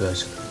放了我最爱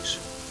吃的零食，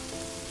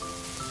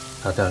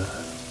她带来了，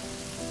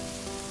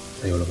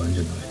才有了完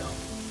整的味道。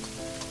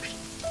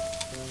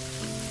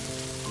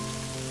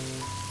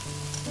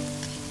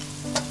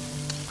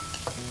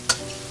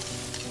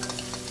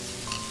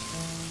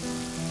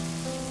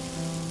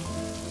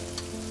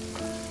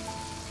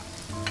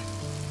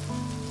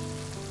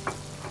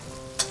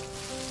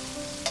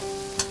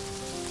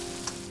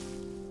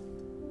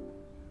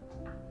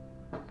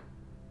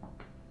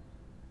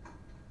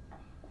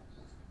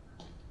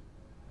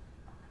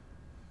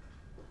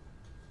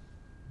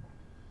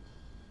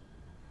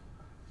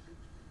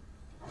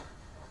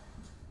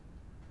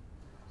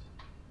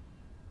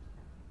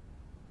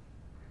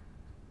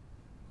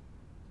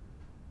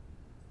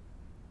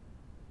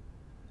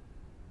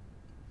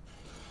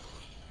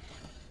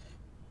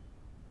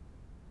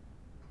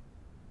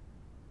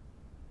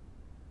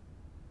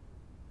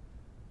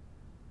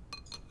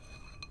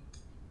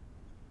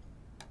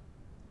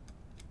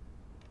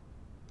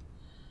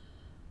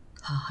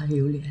还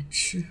有脸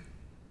吃？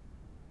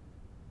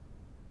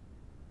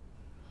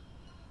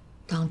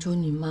当初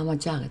你妈妈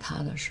嫁给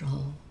他的时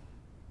候，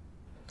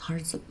他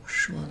是怎么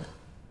说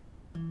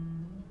的？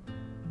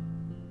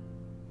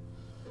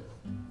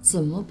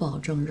怎么保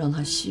证让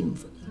他幸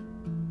福的？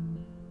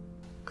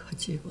可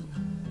结果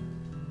呢？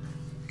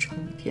成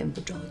天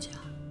不着家。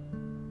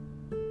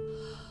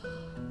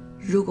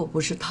如果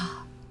不是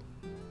他，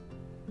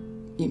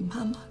你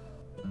妈妈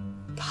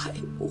她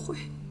也不会。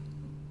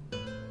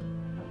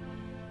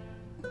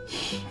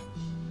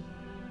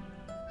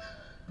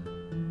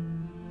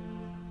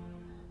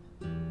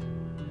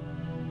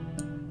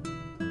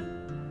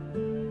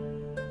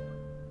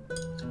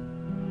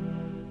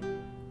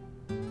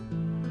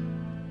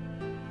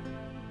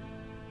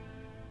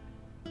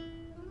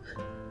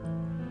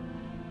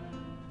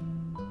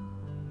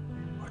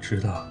我知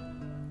道，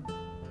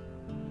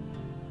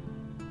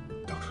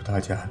当初大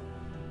家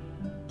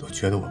都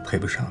觉得我配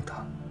不上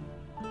他。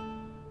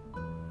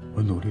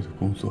我努力的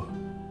工作，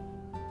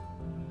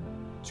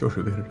就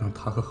是为了让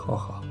他和浩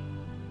浩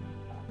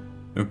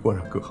能过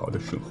上更好的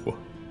生活。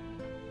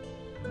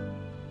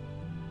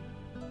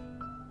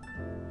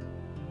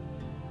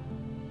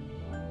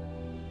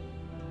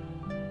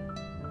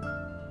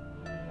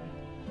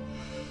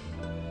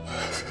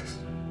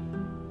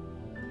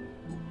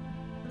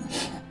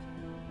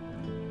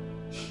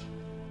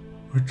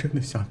我真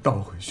的想倒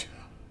回去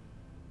啊！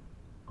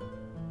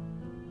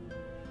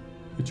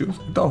可就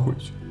算倒回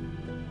去，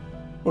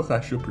我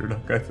还是不知道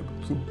该怎么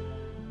做。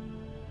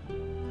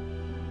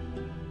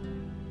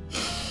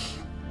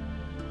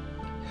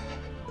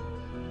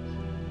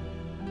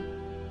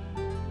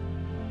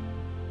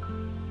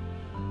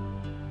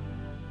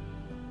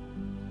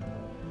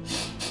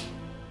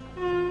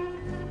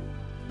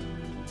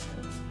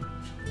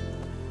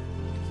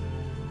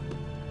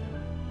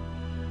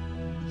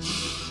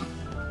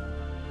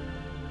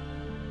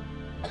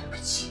对不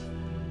起。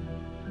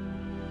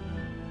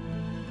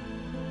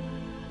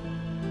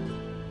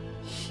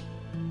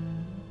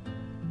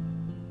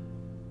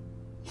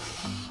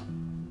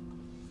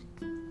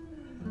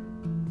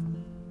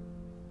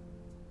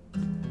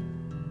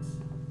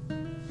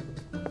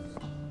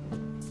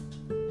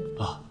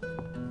爸，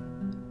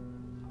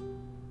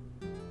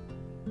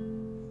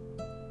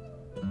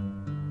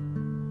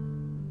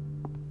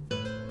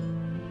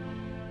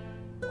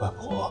外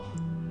婆，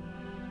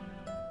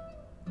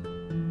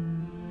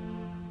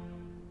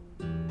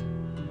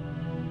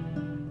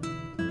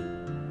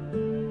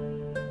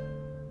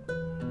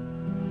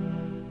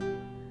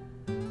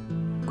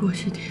过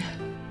些天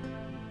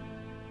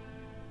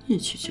一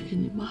起去给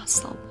你妈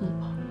扫墓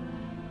吧。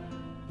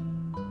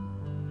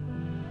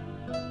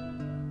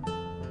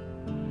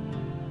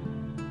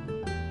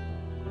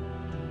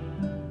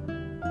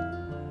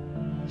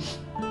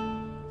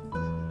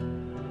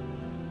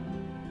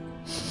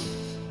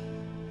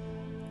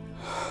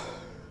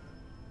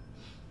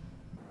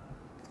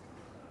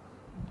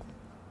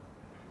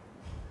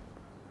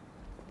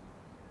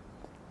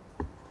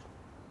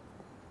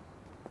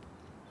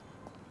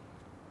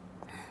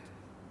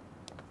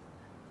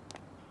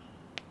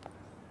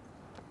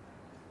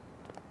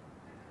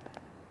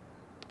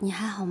你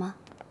还好吗？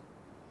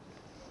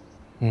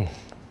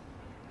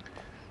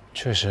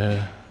确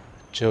实，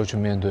只有去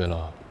面对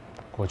了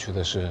过去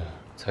的事，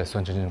才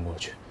算真正过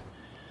去。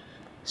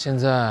现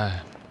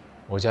在，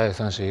我家也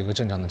算是一个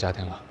正常的家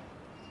庭了。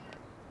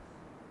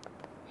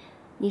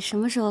你什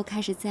么时候开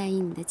始在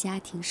意你的家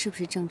庭是不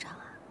是正常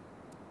啊？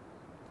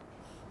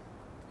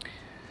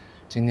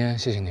今天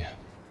谢谢你，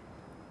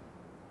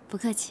不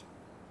客气。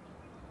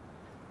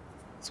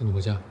送你回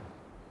家。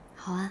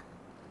好啊。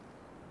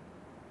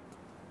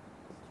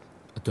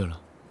对了，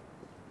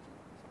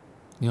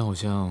你好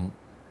像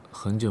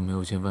很久没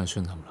有见万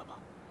顺他们了吧？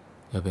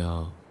要不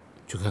要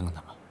去看看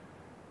他们？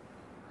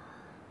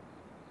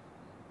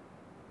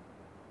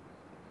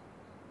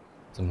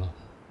怎么了？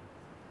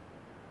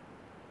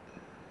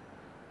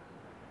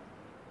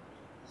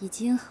已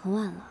经很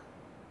晚了。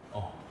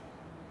哦，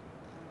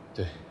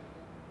对，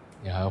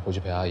你还要回去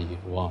陪阿姨，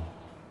我忘了。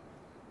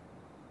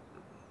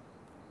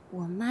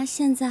我妈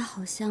现在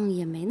好像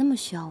也没那么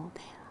需要我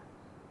陪了。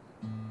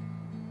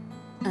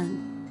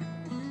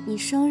你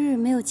生日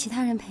没有其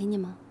他人陪你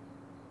吗？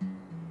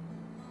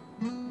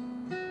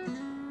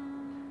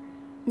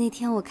那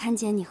天我看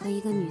见你和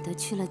一个女的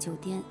去了酒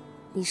店，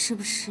你是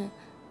不是？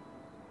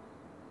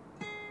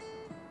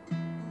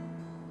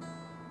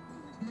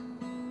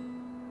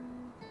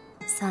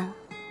算了，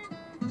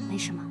没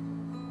什么。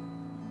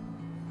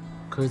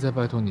可以再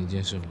拜托你一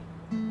件事吗？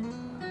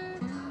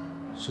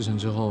事成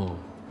之后，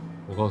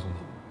我告诉你。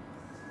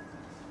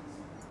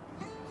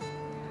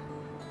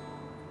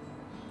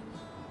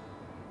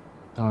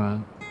当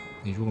然，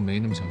你如果没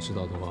那么想知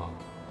道的话，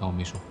当我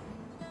没说。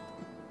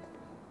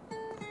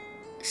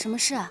什么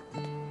事啊？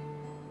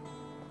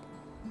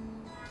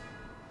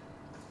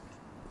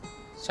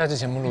下期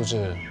节目录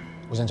制，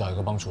我想找一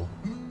个帮厨。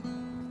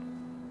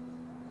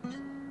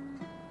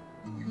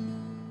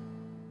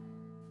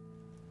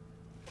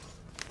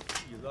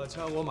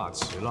千万给我码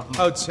齐了，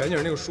还有前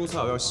景那个蔬菜，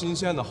我要新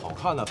鲜的、好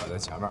看的摆在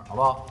前面，好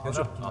不好？先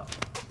去啊！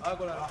哎，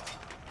过来啊！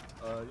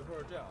一会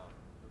儿这样啊。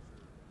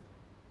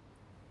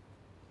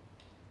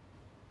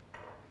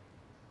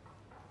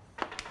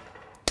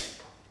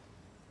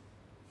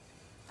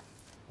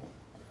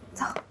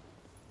 走。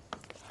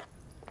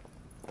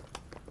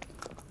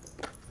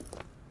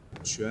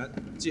权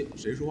借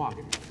谁说话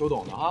都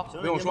懂的啊，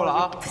不用说了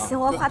啊。不行，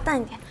我要话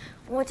淡一点，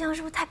我这样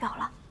是不是太表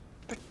了？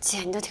不是姐，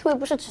你的地位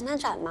不是直男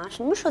斩吗？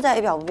什么时候在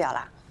意表不表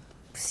啦？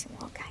不行，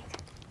我要改一改。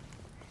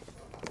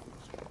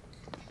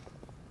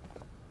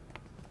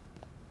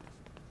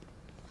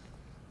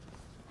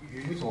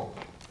于总，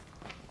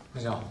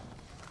那行，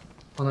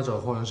帮他找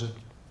个化妆师。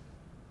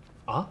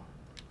啊？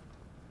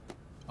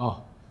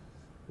哦，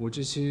我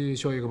这期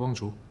需要一个帮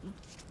厨。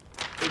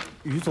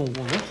于总，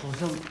我们好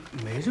像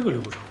没这个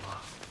流程吧？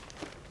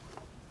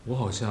我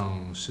好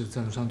像是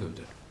赞助商，对不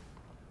对？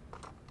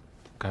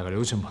改个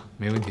流程吧，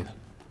没问题的。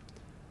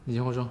你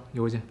先化妆，一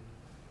会儿见。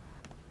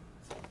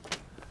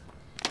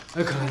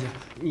哎，可兰姐，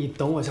你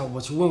等我一下，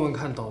我去问问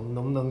看导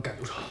能不能改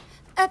流程。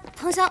哎，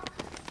彭翔，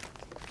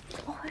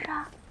怎么回事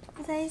啊？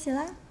不在一起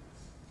了？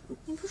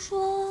你不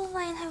说，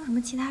万一他有什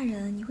么其他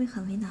人，你会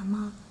很为难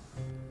吗？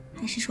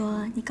还是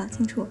说你搞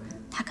清楚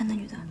他跟那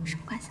女的什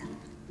么关系？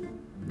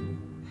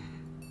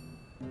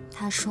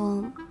他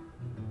说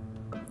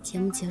节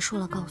目结束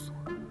了告诉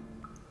我。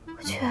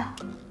我去，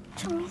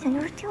这明显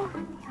就是吊着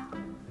你啊！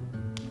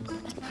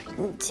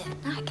姐，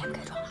那还改不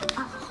改妆了？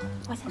啊，好，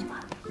我先去吧。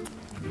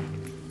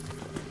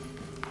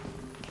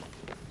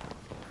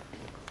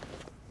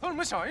他怎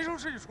么想一出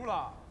是一出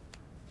了？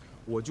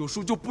我就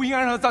说就不应该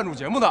让他赞助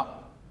节目的。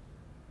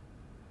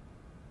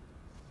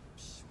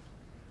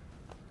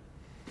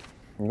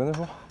你跟他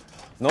说，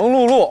能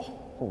录录，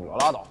录不了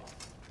拉倒。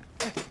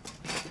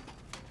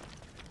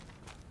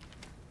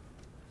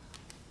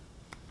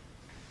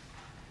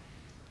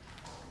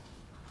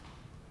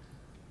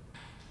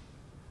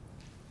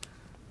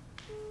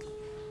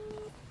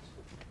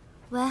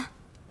喂，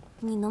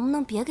你能不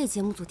能别给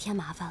节目组添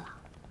麻烦了？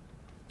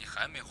你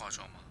还没化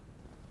妆吗？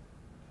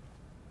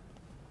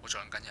我找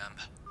人赶紧安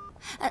排。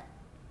哎，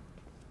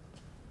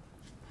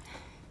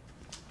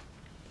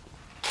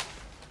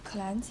可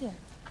兰姐，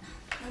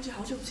可兰姐，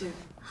好久不见。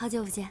好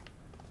久不见。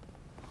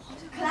好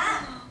久不见。可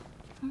兰。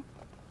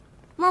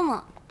梦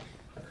梦。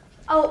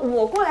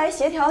我过来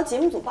协调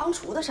节目组帮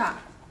厨的事儿。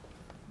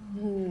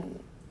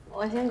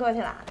我先过去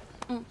了。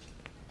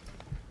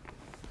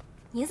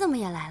你怎么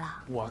也来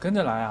了？我跟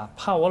着来啊，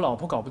怕我老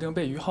婆搞不定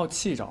被于浩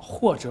气着，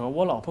或者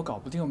我老婆搞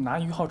不定拿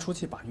于浩出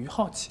气把于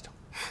浩气着。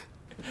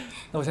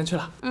那我先去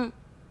了。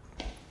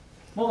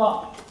默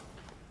默。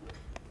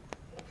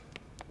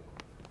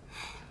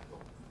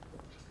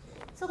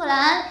苏可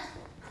兰，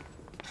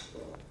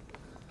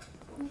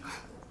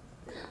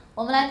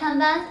我们来探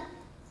班。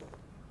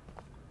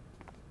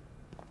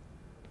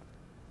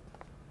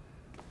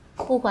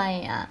不欢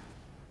迎啊。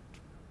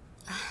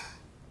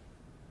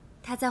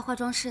他在化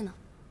妆室呢。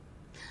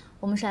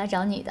我们是来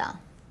找你的。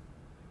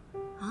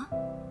啊？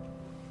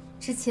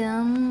之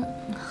前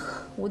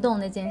吴董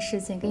那件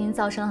事情给您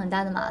造成了很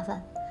大的麻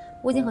烦，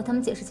我已经和他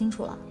们解释清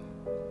楚了。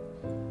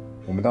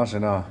我们当时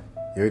呢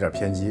有一点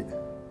偏激，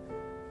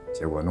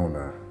结果弄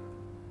得……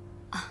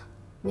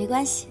没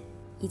关系，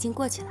已经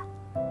过去了。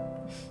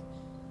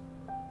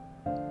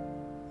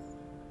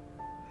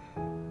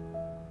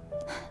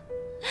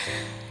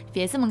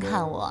别这么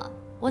看我，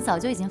我早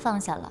就已经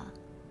放下了。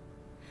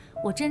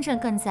我真正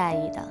更在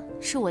意的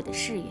是我的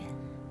事业。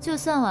就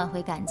算挽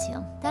回感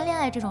情，但恋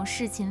爱这种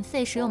事情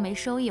费时又没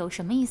收益，有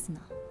什么意思呢？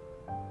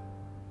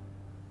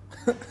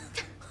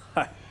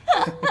嗨。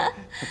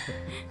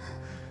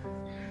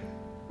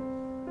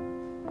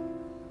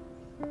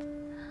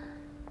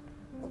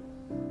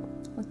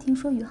我听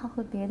说于浩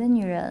和别的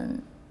女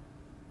人……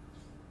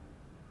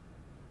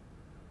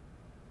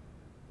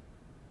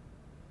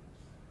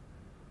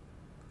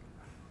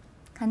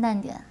看淡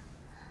点，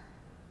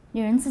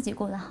女人自己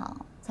过得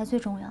好才最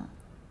重要。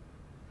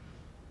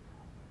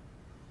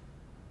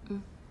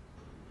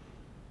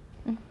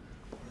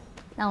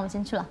那我们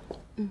先去了。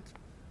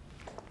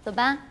走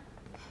吧。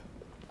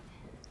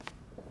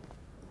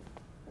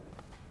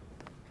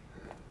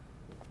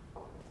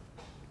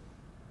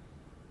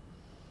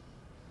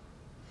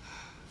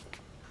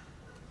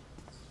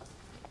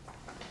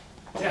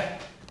姐。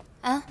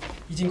啊？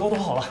已经沟通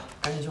好了，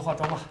赶紧去化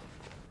妆吧。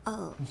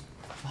哦。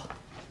走。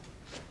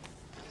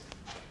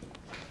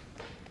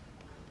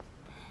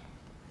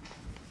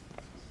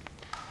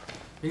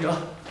林哲，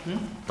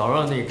导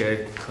让你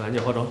给可兰姐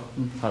化妆。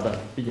好的，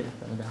毕姐，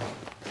咱们再好。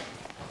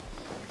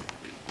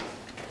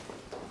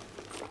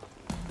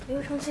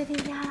流程确定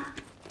下了。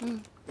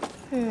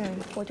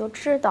我就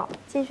知道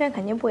金轩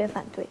肯定不会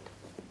反对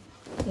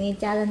的，因为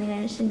加的那个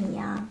人是你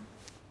呀。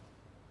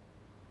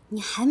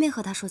你还没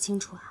和他说清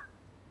楚啊？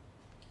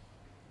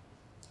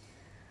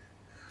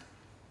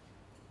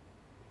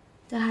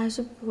他还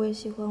是不会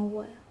喜欢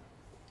我呀。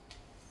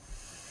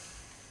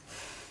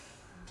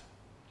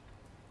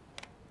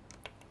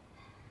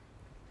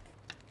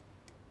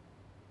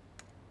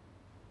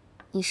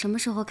你什么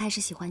时候开始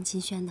喜欢金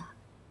轩的？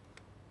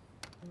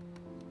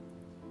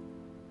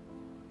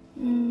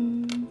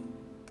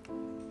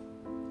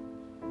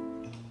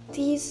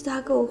第一次他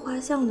给我画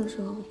像的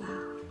时候吧。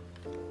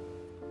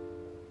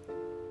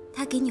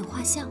他给你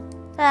画像？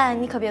哎，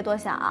你可别多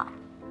想啊，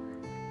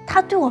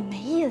他对我没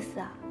意思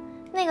啊。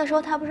那个时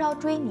候他不是要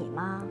追你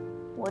吗？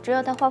我知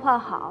道他画画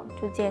好，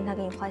就建议他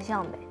给你画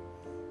像呗，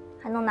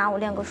还能拿我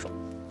练个手。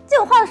结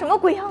果画的什么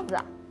鬼样子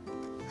啊？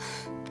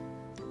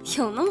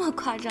有那么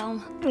夸张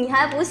吗？你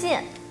还不信？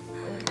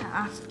我给你看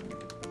啊，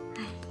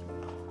哎，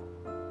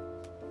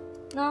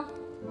那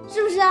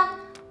是不是啊？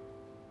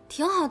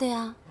挺好的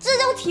呀，这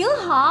就挺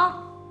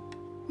好。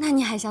那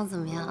你还想怎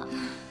么样？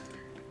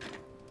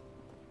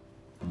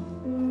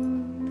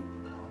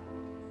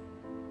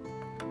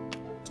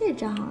这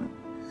张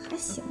还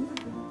行吧。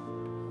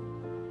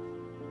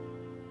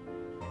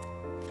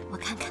我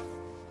看看，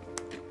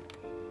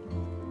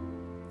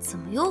怎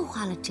么又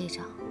画了这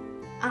张？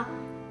啊，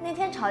那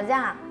天吵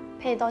架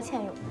赔礼道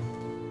歉用的。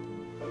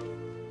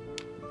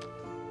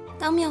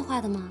当面画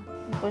的吗？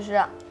不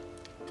是。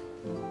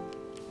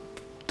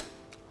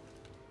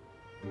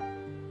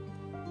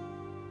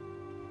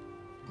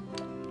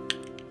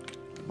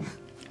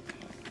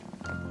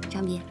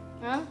张斌，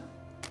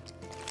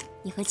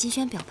你和金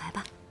轩表白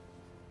吧。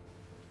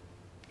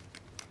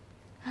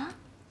啊？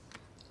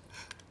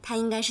他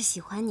应该是喜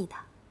欢你的，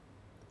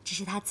只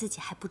是他自己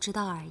还不知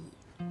道而已。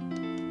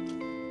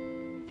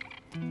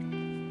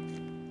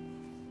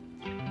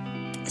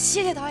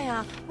谢谢导演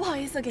啊，不好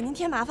意思给您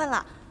添麻烦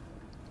了。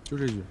就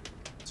这句，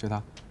谢他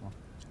啊。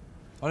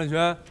王领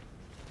轩，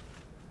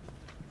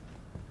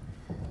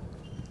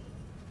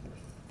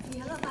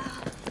别了吧。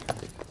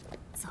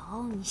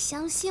走，你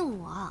相信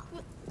我，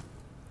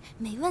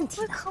没问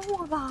题的。不会坑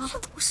我吧？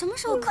我什么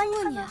时候坑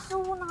过你啊？失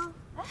误呢？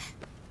哎，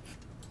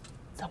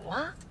怎么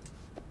了？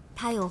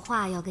他有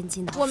话要跟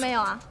金导说。我没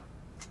有啊。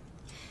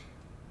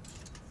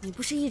你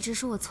不是一直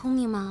说我聪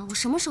明吗？我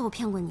什么时候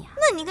骗过你啊？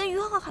那你跟于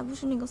浩还不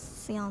是那个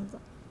死样子？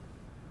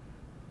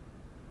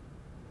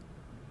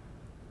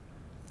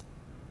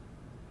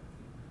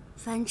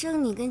反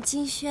正你跟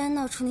金轩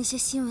闹出那些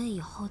新闻以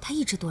后，他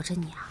一直躲着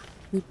你啊。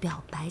你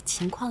表白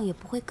情况也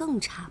不会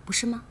更差，不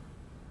是吗？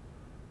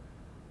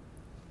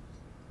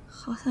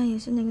好像也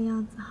是那个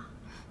样子啊。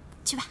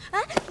去吧。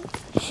哎，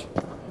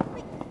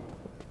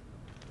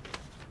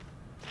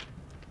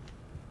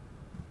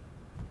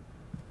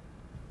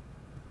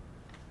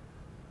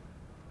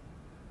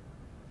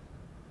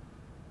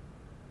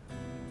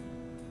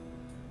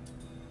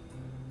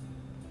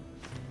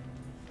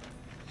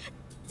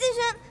金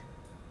轩，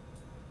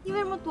你为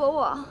什么躲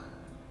我？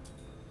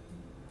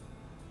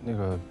那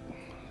个，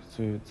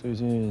最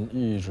近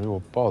一直有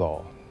报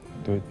道，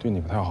对你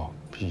不太好，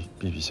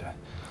避嫌。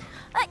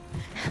哎，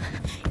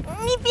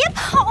你别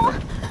跑啊！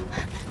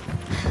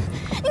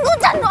你给我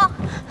站住！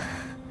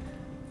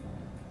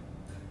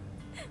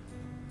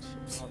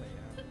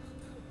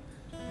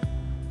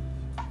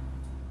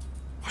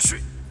我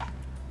去，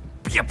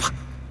别怕，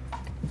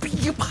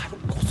别怕，我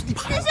告诉你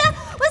怕。金轩，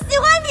我喜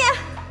欢你。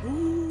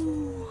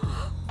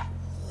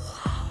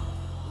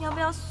你要不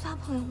要刷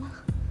朋友吗？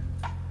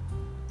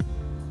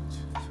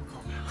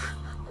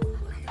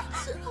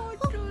好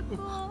主动。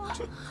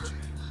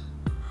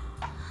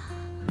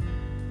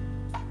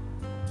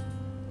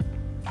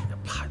别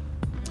怕。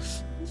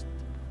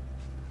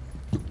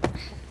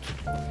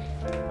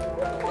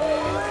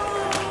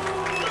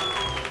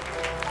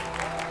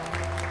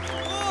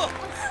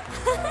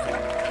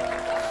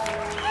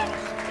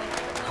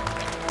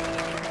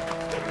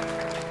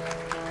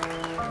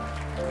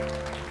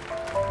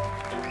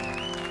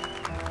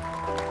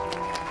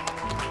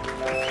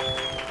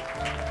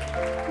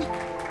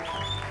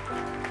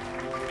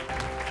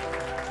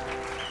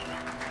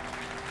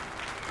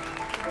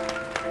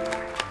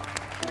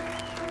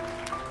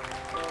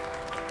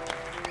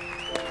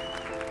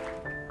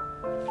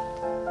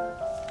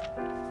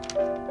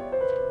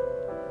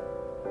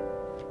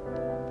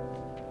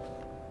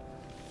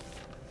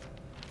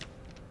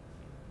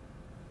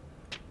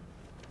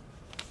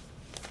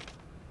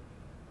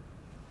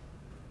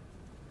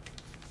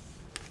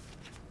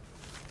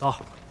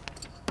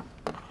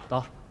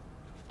导，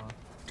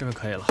这个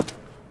可以了。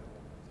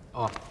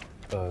啊，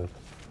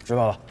知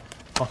道了。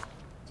好。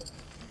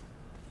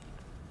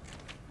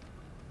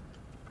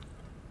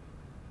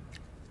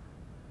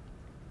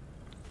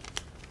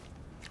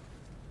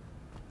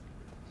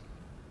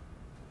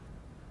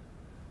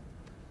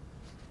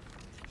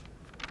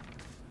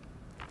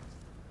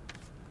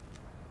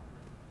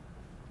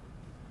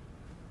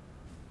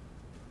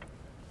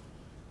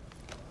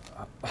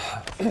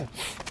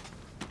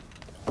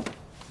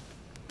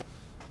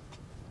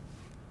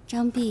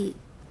张碧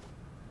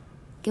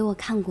给我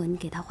看过你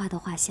给他画的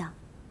画像，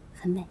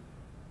很美。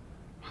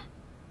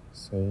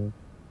随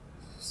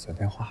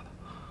便画的。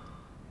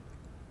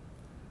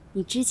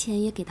你之前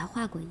也给他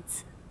画过一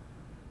次，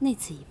那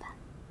次一般。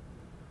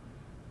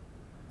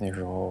那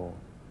时候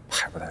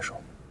还不太熟。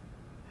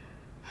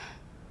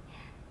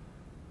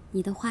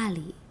你的画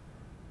里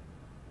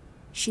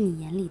是你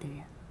眼里的人。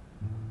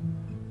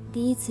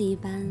第一次一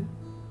般，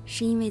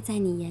是因为在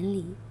你眼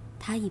里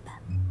他一般。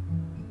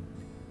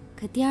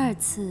可第二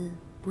次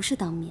不是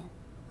当面，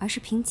而是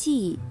凭记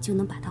忆就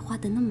能把它画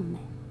得那么美，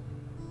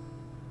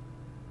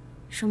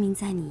说明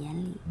在你眼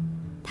里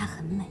他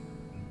很美。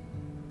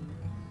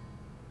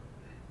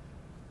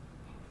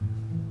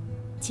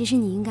其实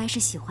你应该是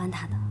喜欢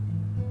他的，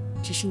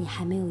只是你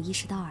还没有意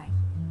识到而已。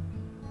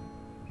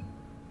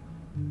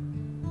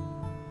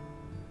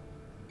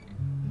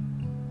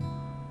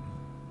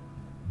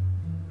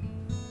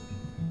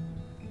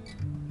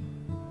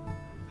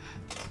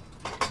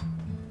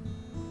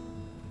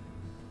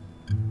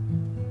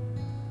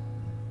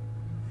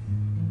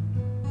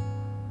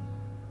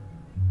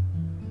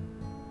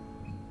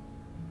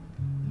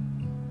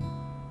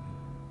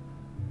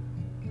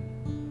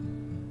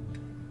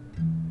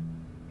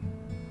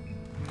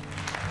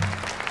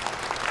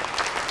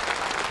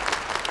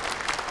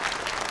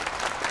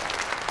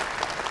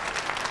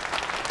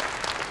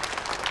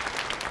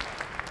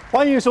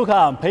欢迎收看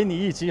《陪你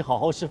一起好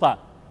好吃饭》。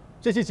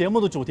这期节目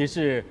的主题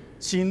是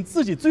请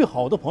自己最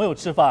好的朋友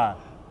吃饭，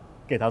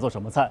给他做什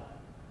么菜？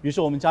于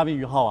是我们嘉宾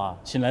于浩啊，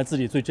请来自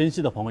己最珍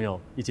惜的朋友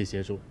一起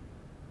协助。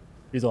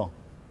于总，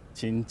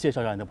请介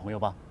绍一下你的朋友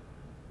吧。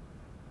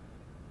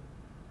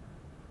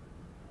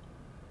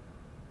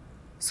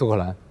苏格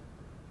兰，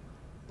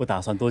不打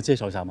算多介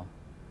绍一下吗？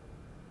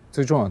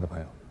最重要的朋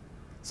友。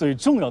最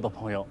重要的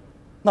朋友，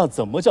那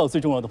怎么叫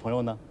最重要的朋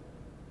友呢？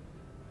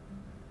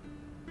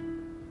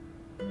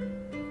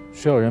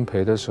需要人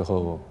陪的时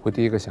候，会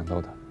第一个想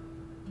到他；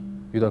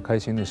遇到开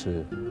心的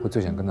事，会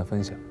最想跟他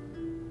分享；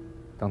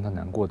当他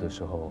难过的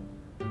时候，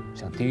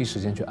想第一时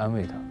间去安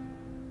慰他。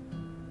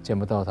见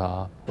不到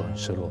他会很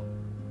失落，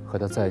和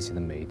他在一起的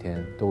每一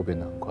天都会变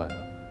得很快乐。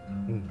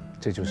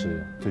这就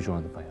是最重要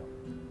的朋友。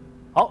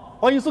好，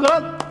欢迎苏格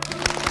兰。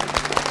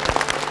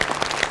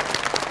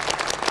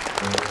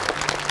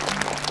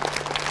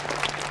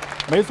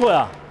没错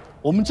呀，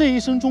我们这一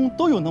生中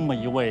都有那么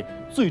一位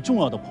最重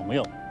要的朋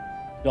友。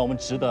让我们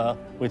值得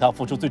为他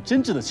付出最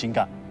真挚的情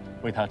感，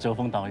为他遮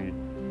风挡雨。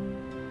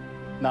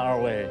那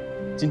二位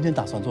今天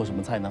打算做什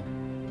么菜呢？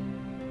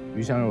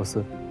鱼香肉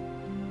丝。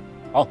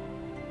好，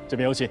这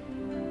边有请。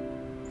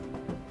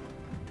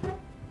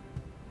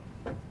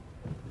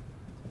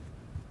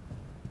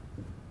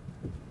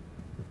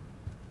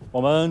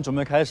我们准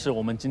备开始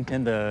我们今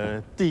天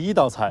的第一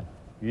道菜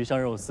——鱼香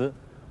肉丝。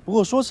不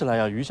过说起来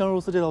呀，鱼香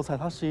肉丝这道菜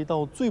它是一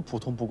道最普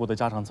通不过的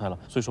家常菜了，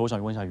所以说我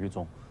想问一下于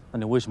总。那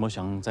你为什么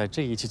想在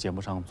这一期节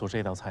目上做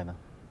这道菜呢？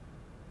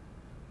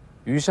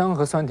鱼香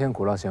和酸甜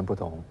苦辣咸不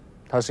同，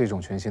它是一种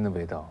全新的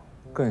味道，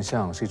更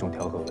像是一种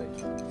调和味。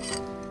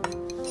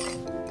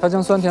它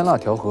将酸甜辣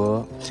调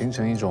和，形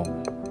成一种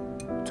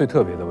最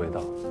特别的味道，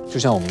就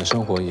像我们的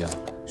生活一样，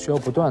需要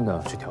不断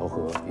的去调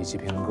和以及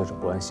平衡各种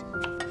关系，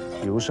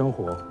比如生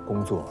活、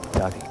工作、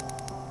家庭。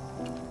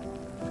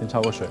先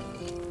插过水。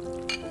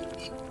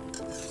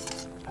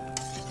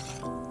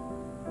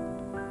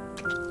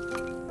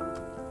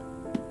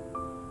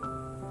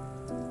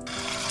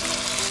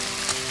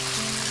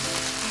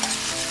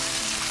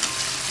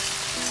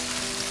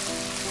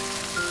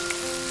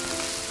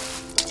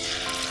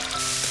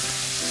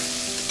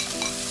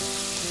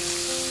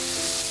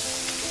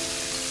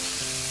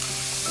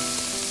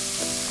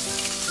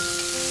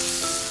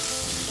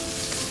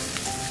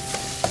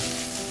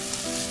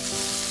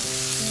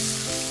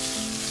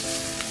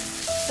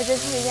我这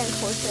是有点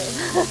口水了。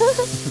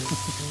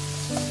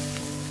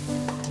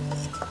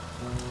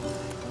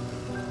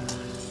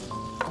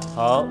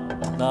好，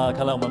那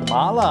看来我们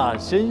麻辣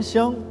鲜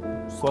香、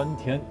酸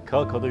甜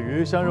可口的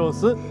鱼香肉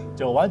丝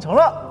就完成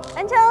了。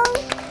完成。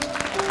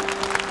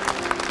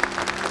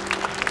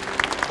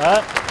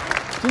来，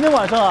今天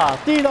晚上啊，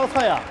第一道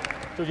菜啊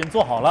就已经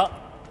做好了，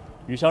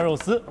鱼香肉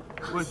丝。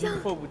我已经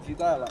迫不及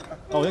待了。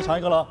那我先尝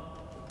一个了。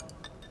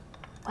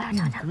我要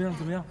尝尝。怎么样？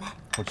怎么样？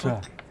好吃。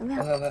怎么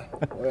样？来，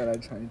我也来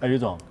尝一尝。哎，于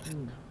总，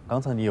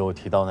刚才你有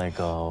提到那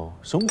个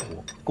生活、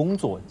工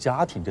作、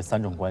家庭这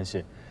3种关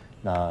系，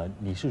那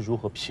你是如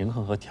何平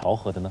衡和调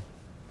和的呢？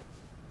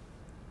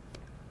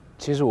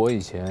其实我以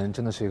前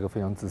真的是一个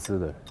非常自私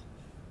的人，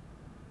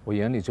我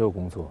眼里只有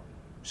工作，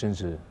甚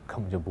至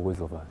根本就不会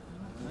做饭。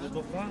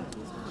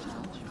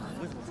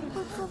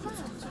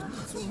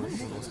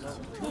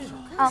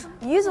哦，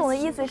于总的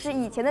意思是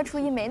以前的厨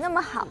艺没那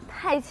么好，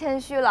太谦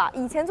虚了。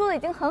以前做的已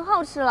经很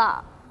好吃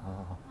了。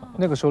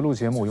那个时候录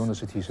节目我用的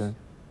是替身。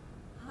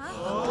那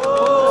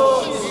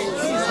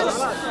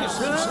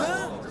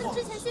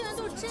之前新闻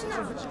都是真的，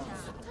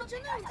他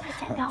真的会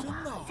剪掉吗？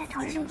现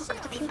场人不可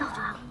能听到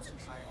了。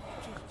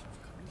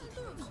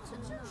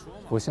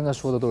我现在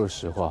说的都是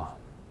实话，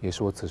也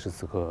是我此时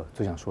此刻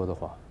最想说的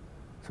话。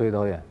所以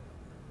导演，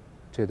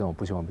这段我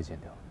不希望被剪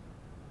掉。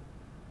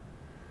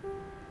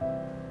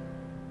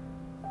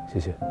谢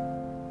谢。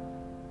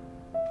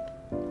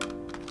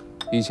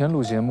以前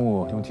录节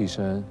目用替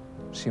身，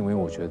是因为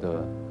我觉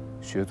得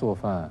学做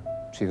饭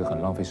是一个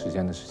很浪费时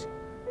间的事情。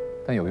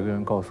但有一个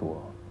人告诉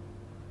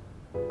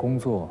我，工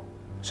作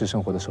是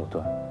生活的手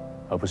段，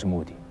而不是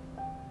目的。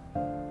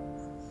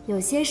有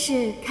些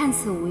事看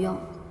似无用，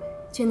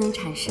却能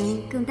产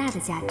生更大的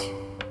价值。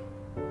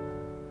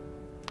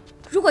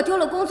如果丢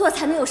了工作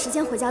才能有时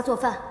间回家做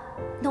饭，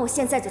那我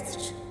现在就辞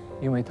职。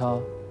因为他，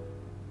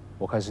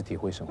我开始体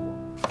会生活。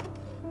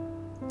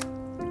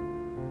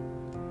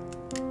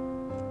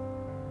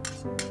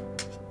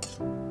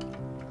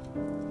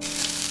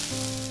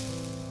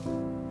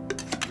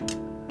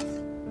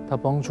他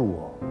帮助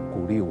我，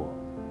鼓励我，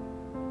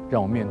让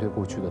我面对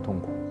过去的痛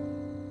苦。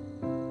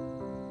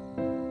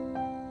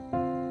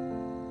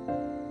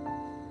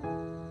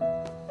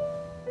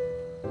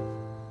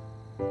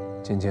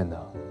渐渐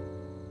的，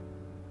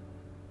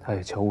他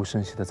也悄无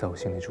声息地在我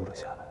心里住了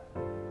下来。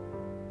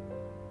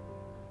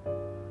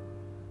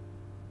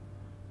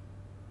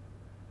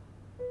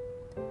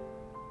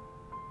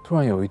突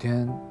然有一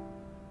天，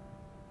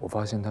我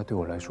发现他对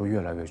我来说越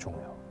来越重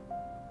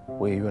要，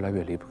我也越来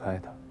越离不开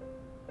他。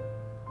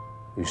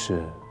于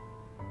是，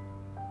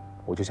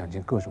我就想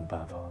尽各种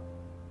办法，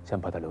想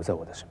把他留在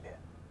我的身边。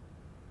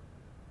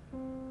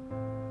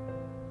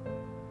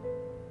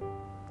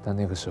但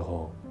那个时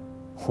候，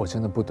我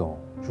真的不懂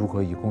如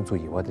何以工作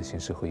以外的形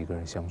式和一个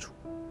人相处。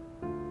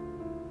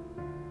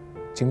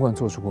尽管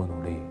做出过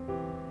努力，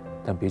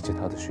但比起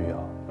他的需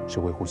要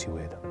是微乎其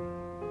微的。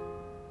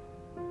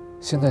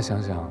现在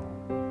想想，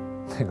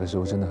那个时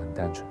候真的很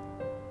单纯，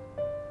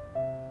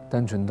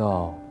单纯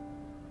到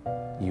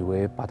以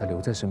为把他留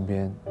在身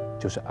边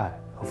就是爱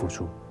和付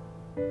出。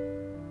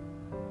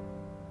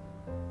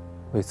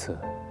为此，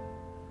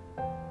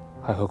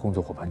还和工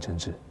作伙伴争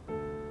执。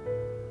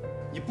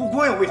你不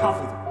光要为他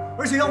负责，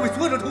而且要为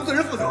所有的投资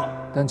人负责。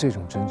但这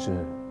种争执，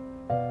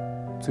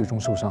最终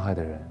受伤害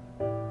的人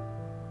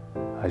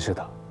还是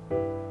他。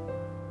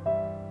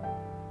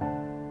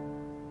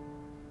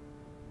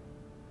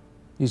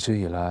一直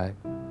以来，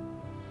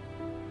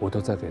我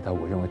都在给他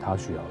我认为他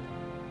需要的，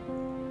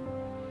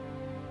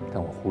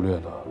但我忽略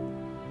了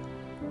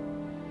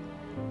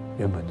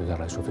原本对他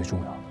来说最重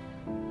要的。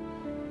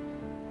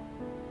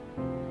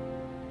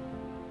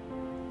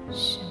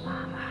是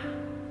妈妈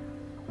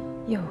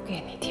又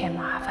给你添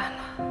麻烦了。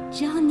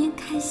只要您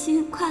开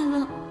心快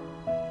乐，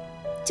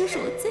就是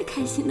我最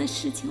开心的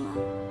事情了。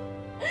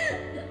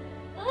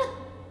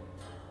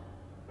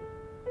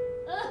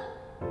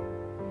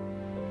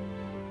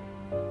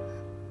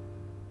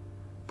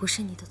不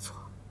是你的错。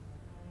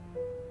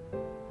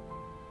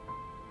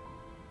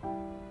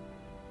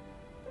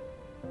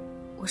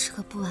我是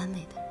个不完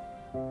美的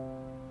人，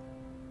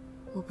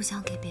我不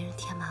想给别人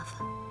添麻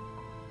烦。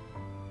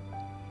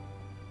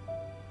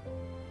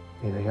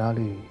你的压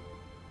力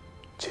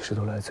其实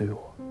都来自于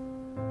我，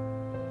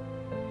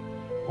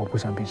我不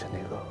想变成那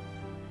个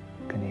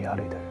给你压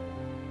力的人，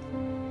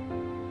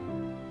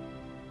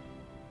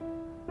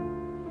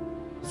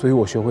所以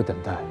我学会等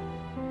待，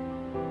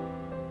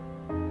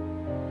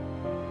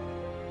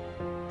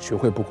学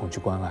会不恐惧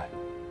关爱，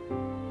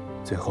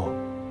最后，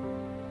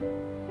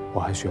我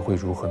还学会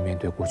如何面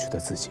对过去的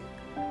自己。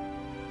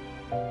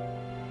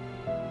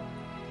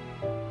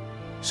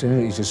生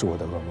日一直是我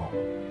的噩梦，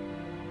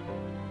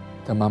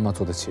但妈妈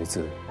做的茄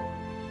子，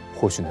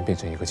或许能变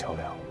成一个桥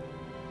梁。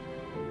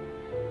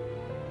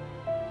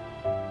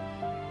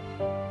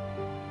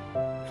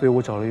所以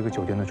我找了一个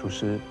酒店的厨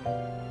师，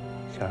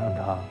想让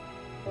他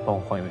帮我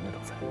还原那道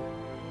菜。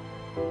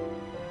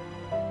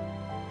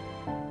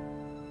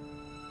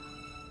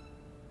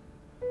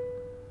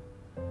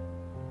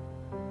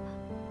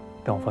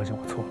但我发现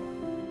我错了。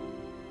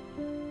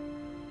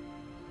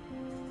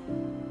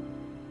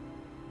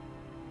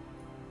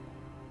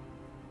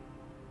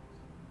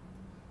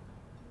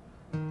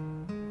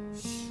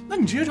那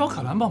你直接找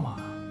可兰帮忙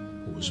啊！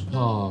我是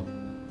怕，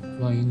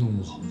万一弄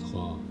不好的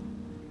话，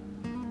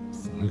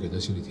反而给他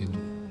心里添堵。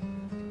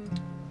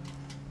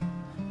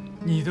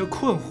你的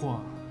困惑、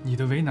你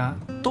的为难，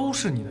都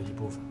是你的一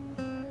部分。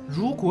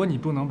如果你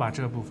不能把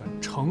这部分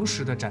诚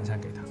实的展现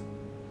给他，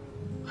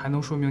还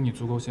能说明你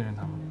足够信任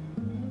他吗？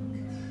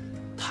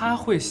他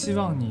会希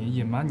望你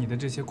隐瞒你的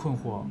这些困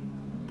惑，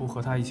不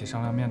和他一起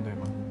商量面对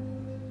吗？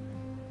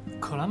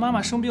可兰妈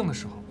妈生病的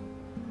时候，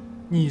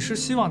你是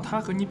希望她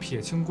和你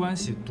撇清关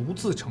系，独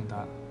自承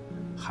担，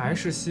还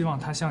是希望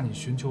她向你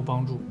寻求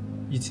帮助，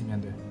一起面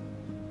对？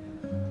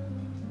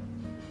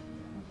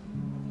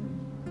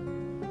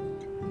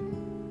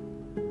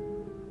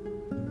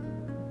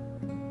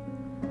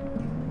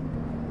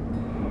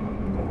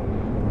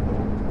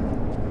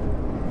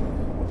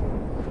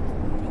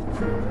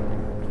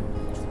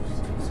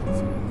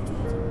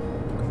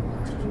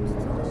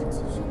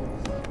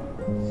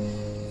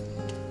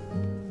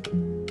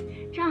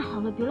站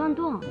好了，别乱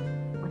动，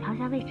我调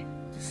下位置。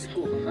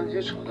做个番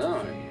茄炒蛋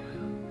而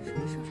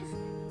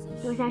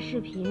已。录下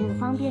视频，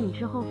方便你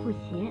之后复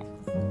习。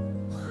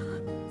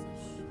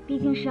毕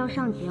竟是要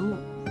上节目，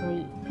所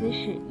以姿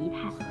势仪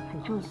态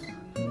很重要。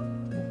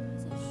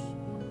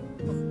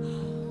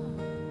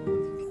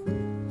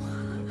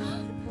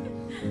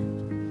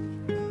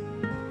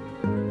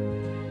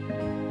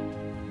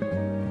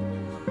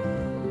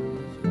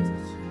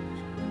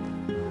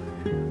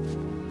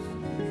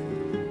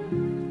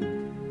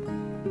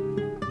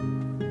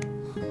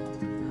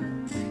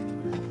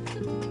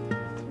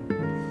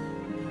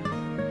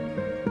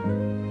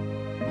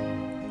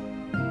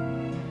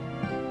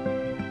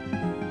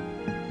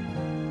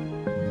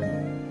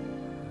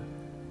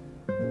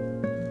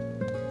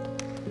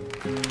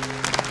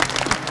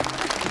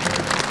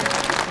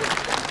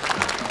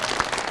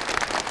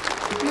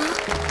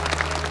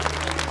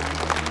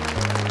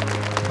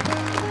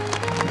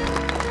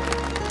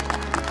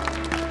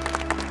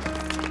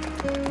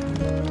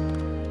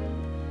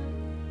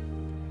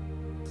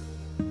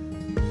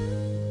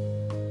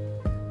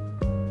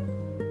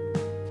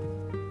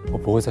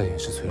不会再掩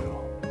饰脆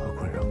弱和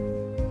困扰。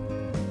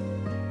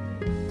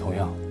同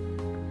样，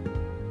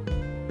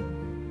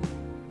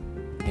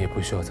你也不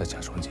需要再假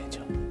装坚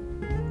强。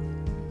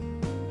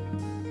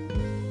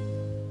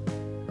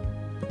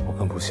我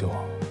更不希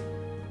望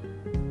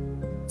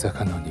再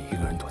看到你一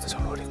个人躲在角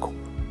落里哭。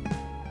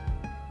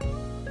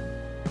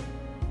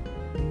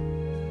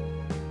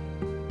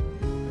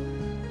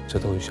这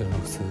斗鱼香肉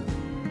丝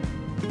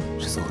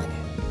是送给你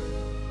的。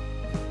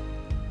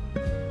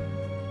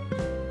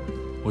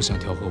我想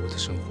调和我的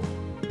生活，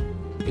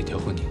也调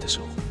和你的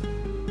生活。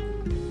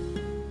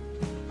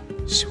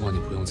希望你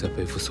不用再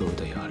背负所有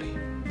的压力，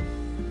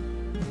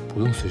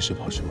不用随时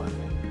保持完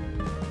美，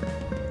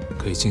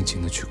可以尽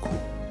情的去哭，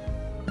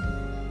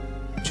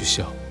去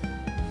笑。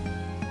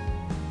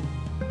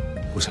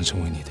我想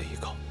成为你的依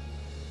靠，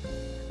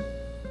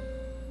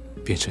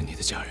变成你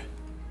的家人。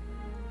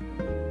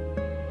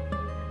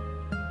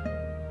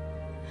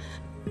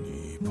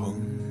你蓬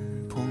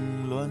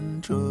蓬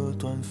乱着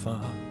短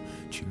发，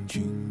轻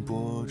轻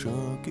拨着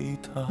吉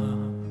他，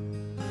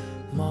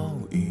毛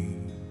衣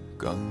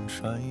刚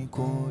晒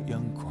过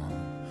阳光，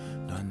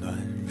暖暖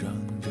让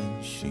人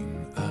心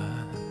安。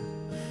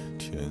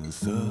天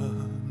色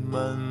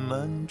慢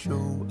慢就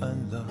暗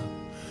了，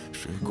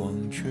时光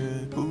却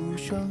不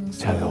相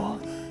散。嫁给我，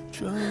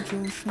这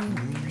就是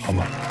你好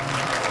吗？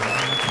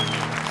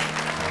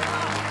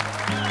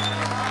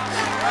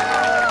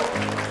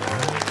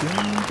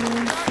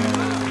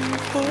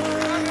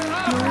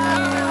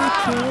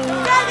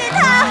嫁给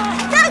他，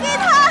嫁给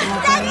他，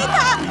嫁给他，嫁给他，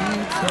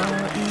嫁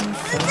给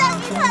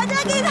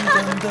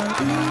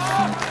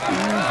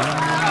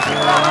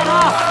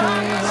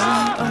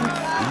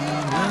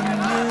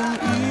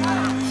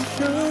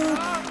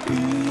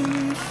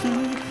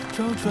朝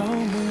朝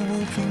暮暮，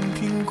瓶瓶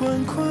罐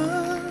罐，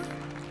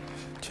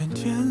天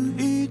天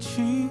一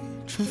起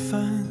吃饭，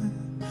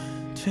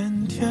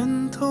天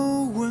天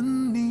都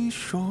问你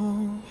说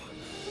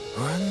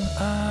晚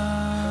安。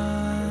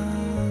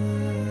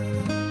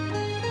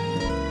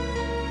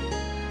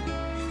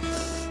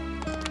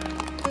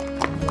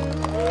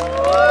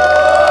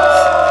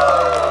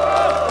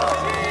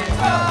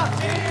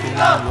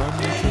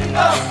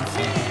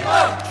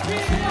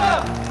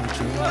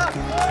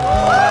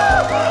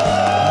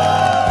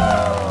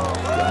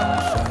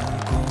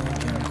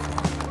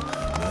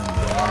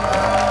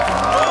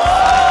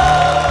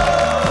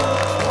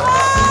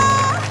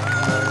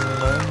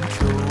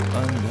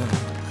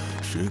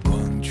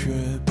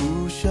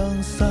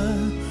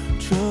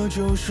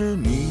就是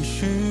你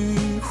喜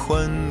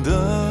欢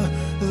的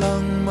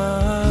浪漫，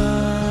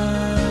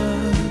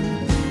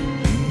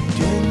一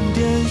点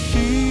点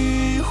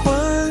喜欢，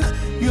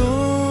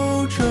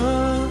有着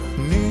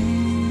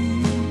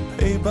你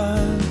陪伴，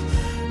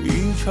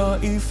一茶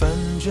一饭，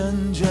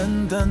简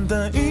简单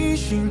单，一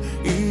心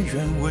一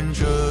愿，吻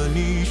着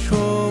你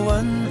说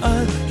晚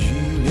安，一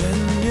年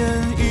年，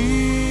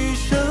一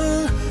生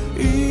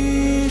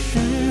一世，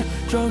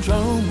朝朝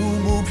暮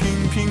暮，瓶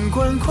瓶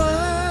罐罐。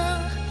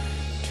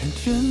天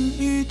天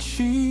一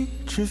起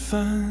吃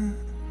饭，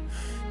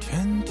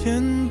天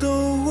天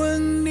都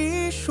问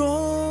你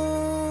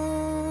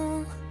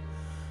说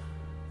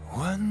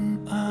晚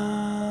安。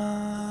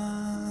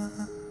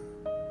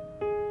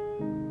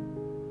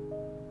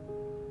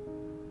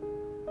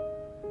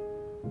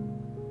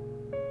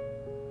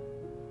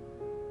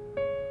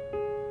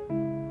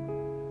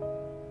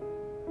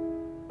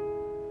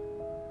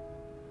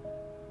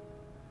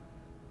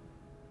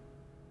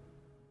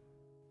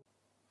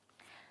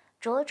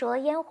灼灼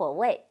烟火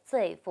味，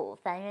最抚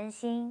凡人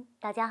心。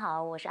大家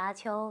好，我是阿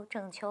秋，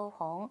郑秋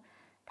红，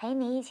陪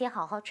你一起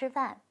好好吃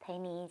饭，陪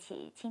你一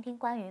起倾听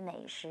关于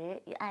美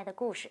食与爱的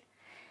故事。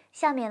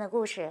下面的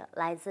故事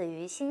来自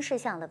于新事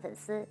项的粉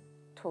丝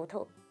图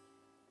图。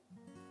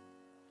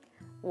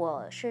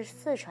我是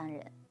四川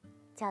人，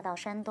嫁到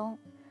山东，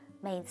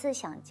每次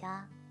想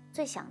家，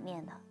最想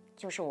念的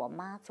就是我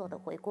妈做的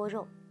回锅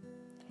肉。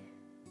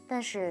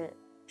但是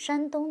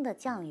山东的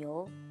酱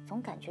油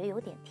总感觉有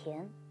点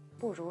甜，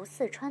不如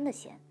四川的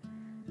咸，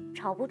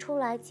炒不出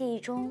来记忆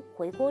中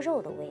回锅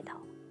肉的味道。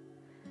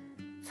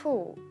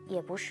醋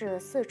也不是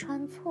四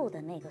川醋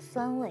的那个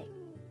酸味，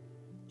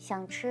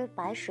想吃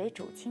白水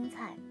煮青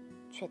菜，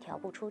却调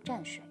不出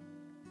蘸水。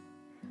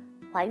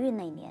怀孕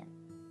那年，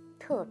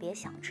特别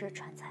想吃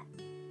川菜，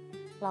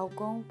老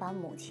公把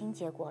母亲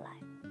接过来，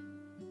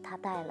他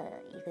带了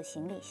一个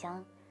行李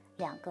箱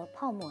，2个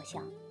泡沫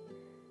箱，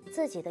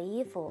自己的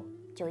衣服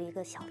就一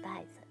个小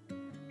袋子，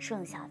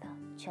剩下的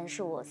全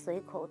是我随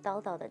口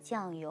叨叨的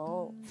酱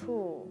油、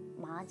醋、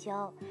麻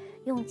椒，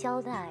用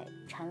胶带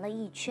缠了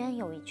一圈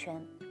又一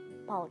圈，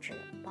报纸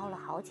包了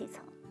好几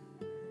层。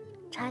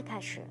拆开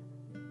时，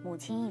母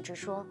亲一直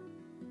说：“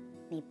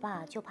你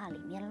爸就怕里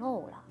面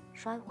漏了，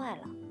摔坏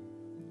了。”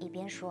一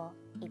边说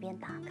一边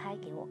打开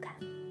给我看。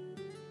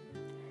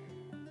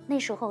那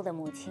时候的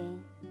母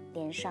亲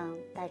脸上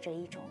带着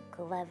一种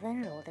格外温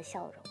柔的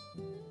笑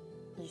容，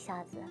一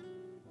下子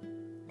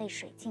泪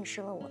水浸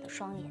湿了我的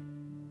双眼。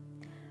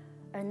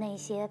而那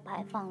些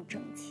摆放整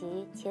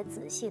齐且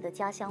仔细的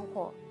家乡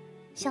货，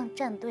像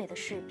战队的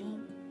士兵，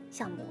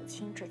向母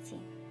亲致敬，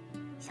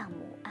向母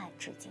爱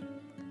致敬。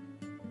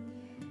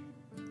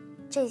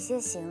这些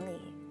行李，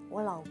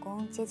我老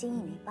公接近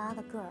1.8米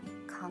的个儿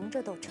扛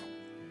着都沉，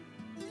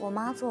我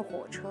妈坐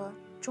火车，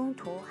中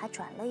途还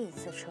转了1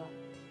次车，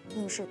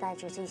硬是带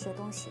着这些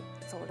东西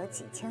走了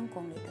几千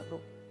公里的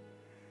路。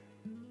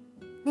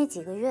那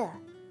几个月，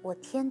我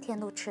天天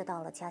都吃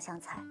到了家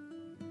乡菜。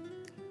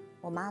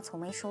我妈从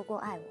没说过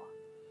爱我，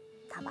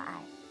她把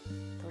爱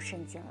都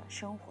渗进了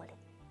生活里。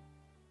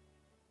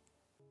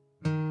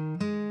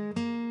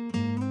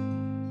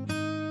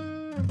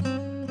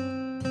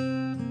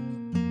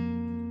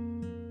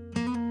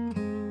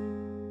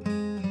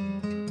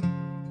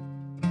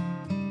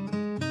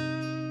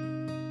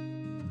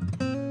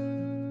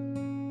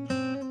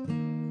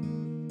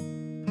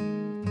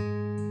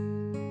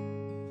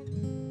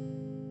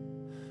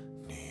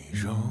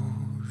柔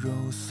柔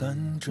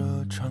散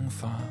着长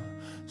发，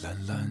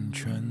懒懒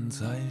蜷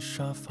在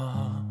沙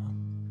发。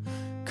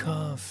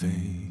咖啡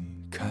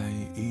开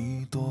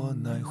一朵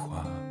奶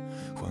花，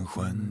缓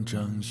缓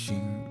掌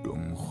心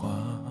融化。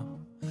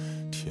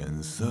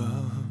天色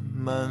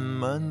慢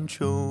慢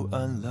就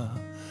暗了，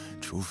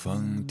厨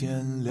房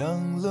点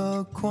亮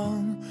了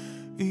光，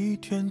一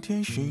天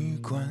天习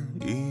惯，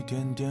一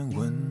点点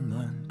温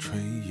暖，炊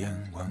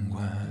烟弯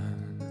弯。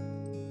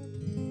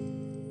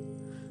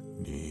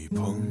你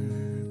蓬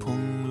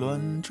蓬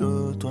乱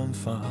着短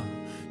发，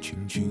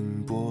轻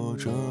轻拨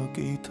着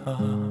吉他，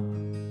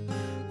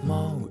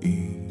毛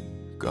衣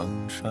刚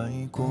晒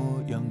过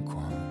阳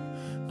光，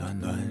暖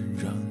暖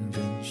让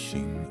人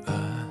心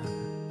安。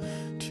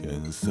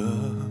天色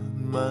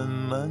慢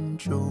慢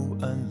就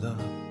暗了，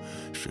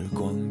时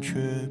光却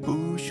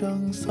不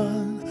想散，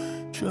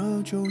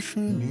这就是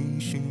你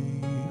喜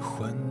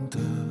欢的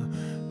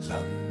浪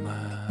漫。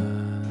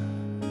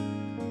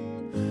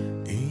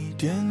一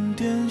点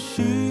点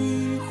喜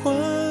欢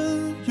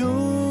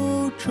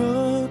有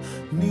着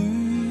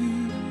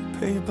你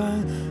陪伴，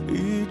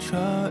一茶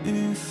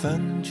一饭，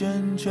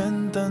简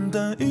简单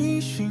单，一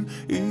心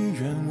一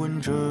愿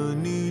吻着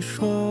你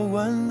说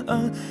晚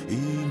安，一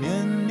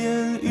年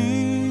年，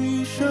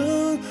一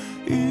生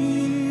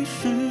一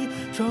世，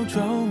朝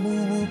朝暮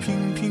暮，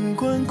瓶瓶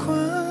罐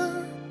罐，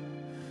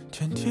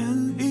天天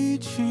一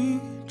起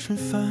吃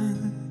饭，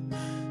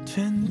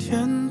天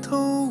天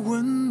都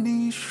问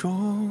你说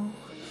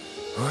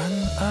晚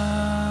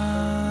安。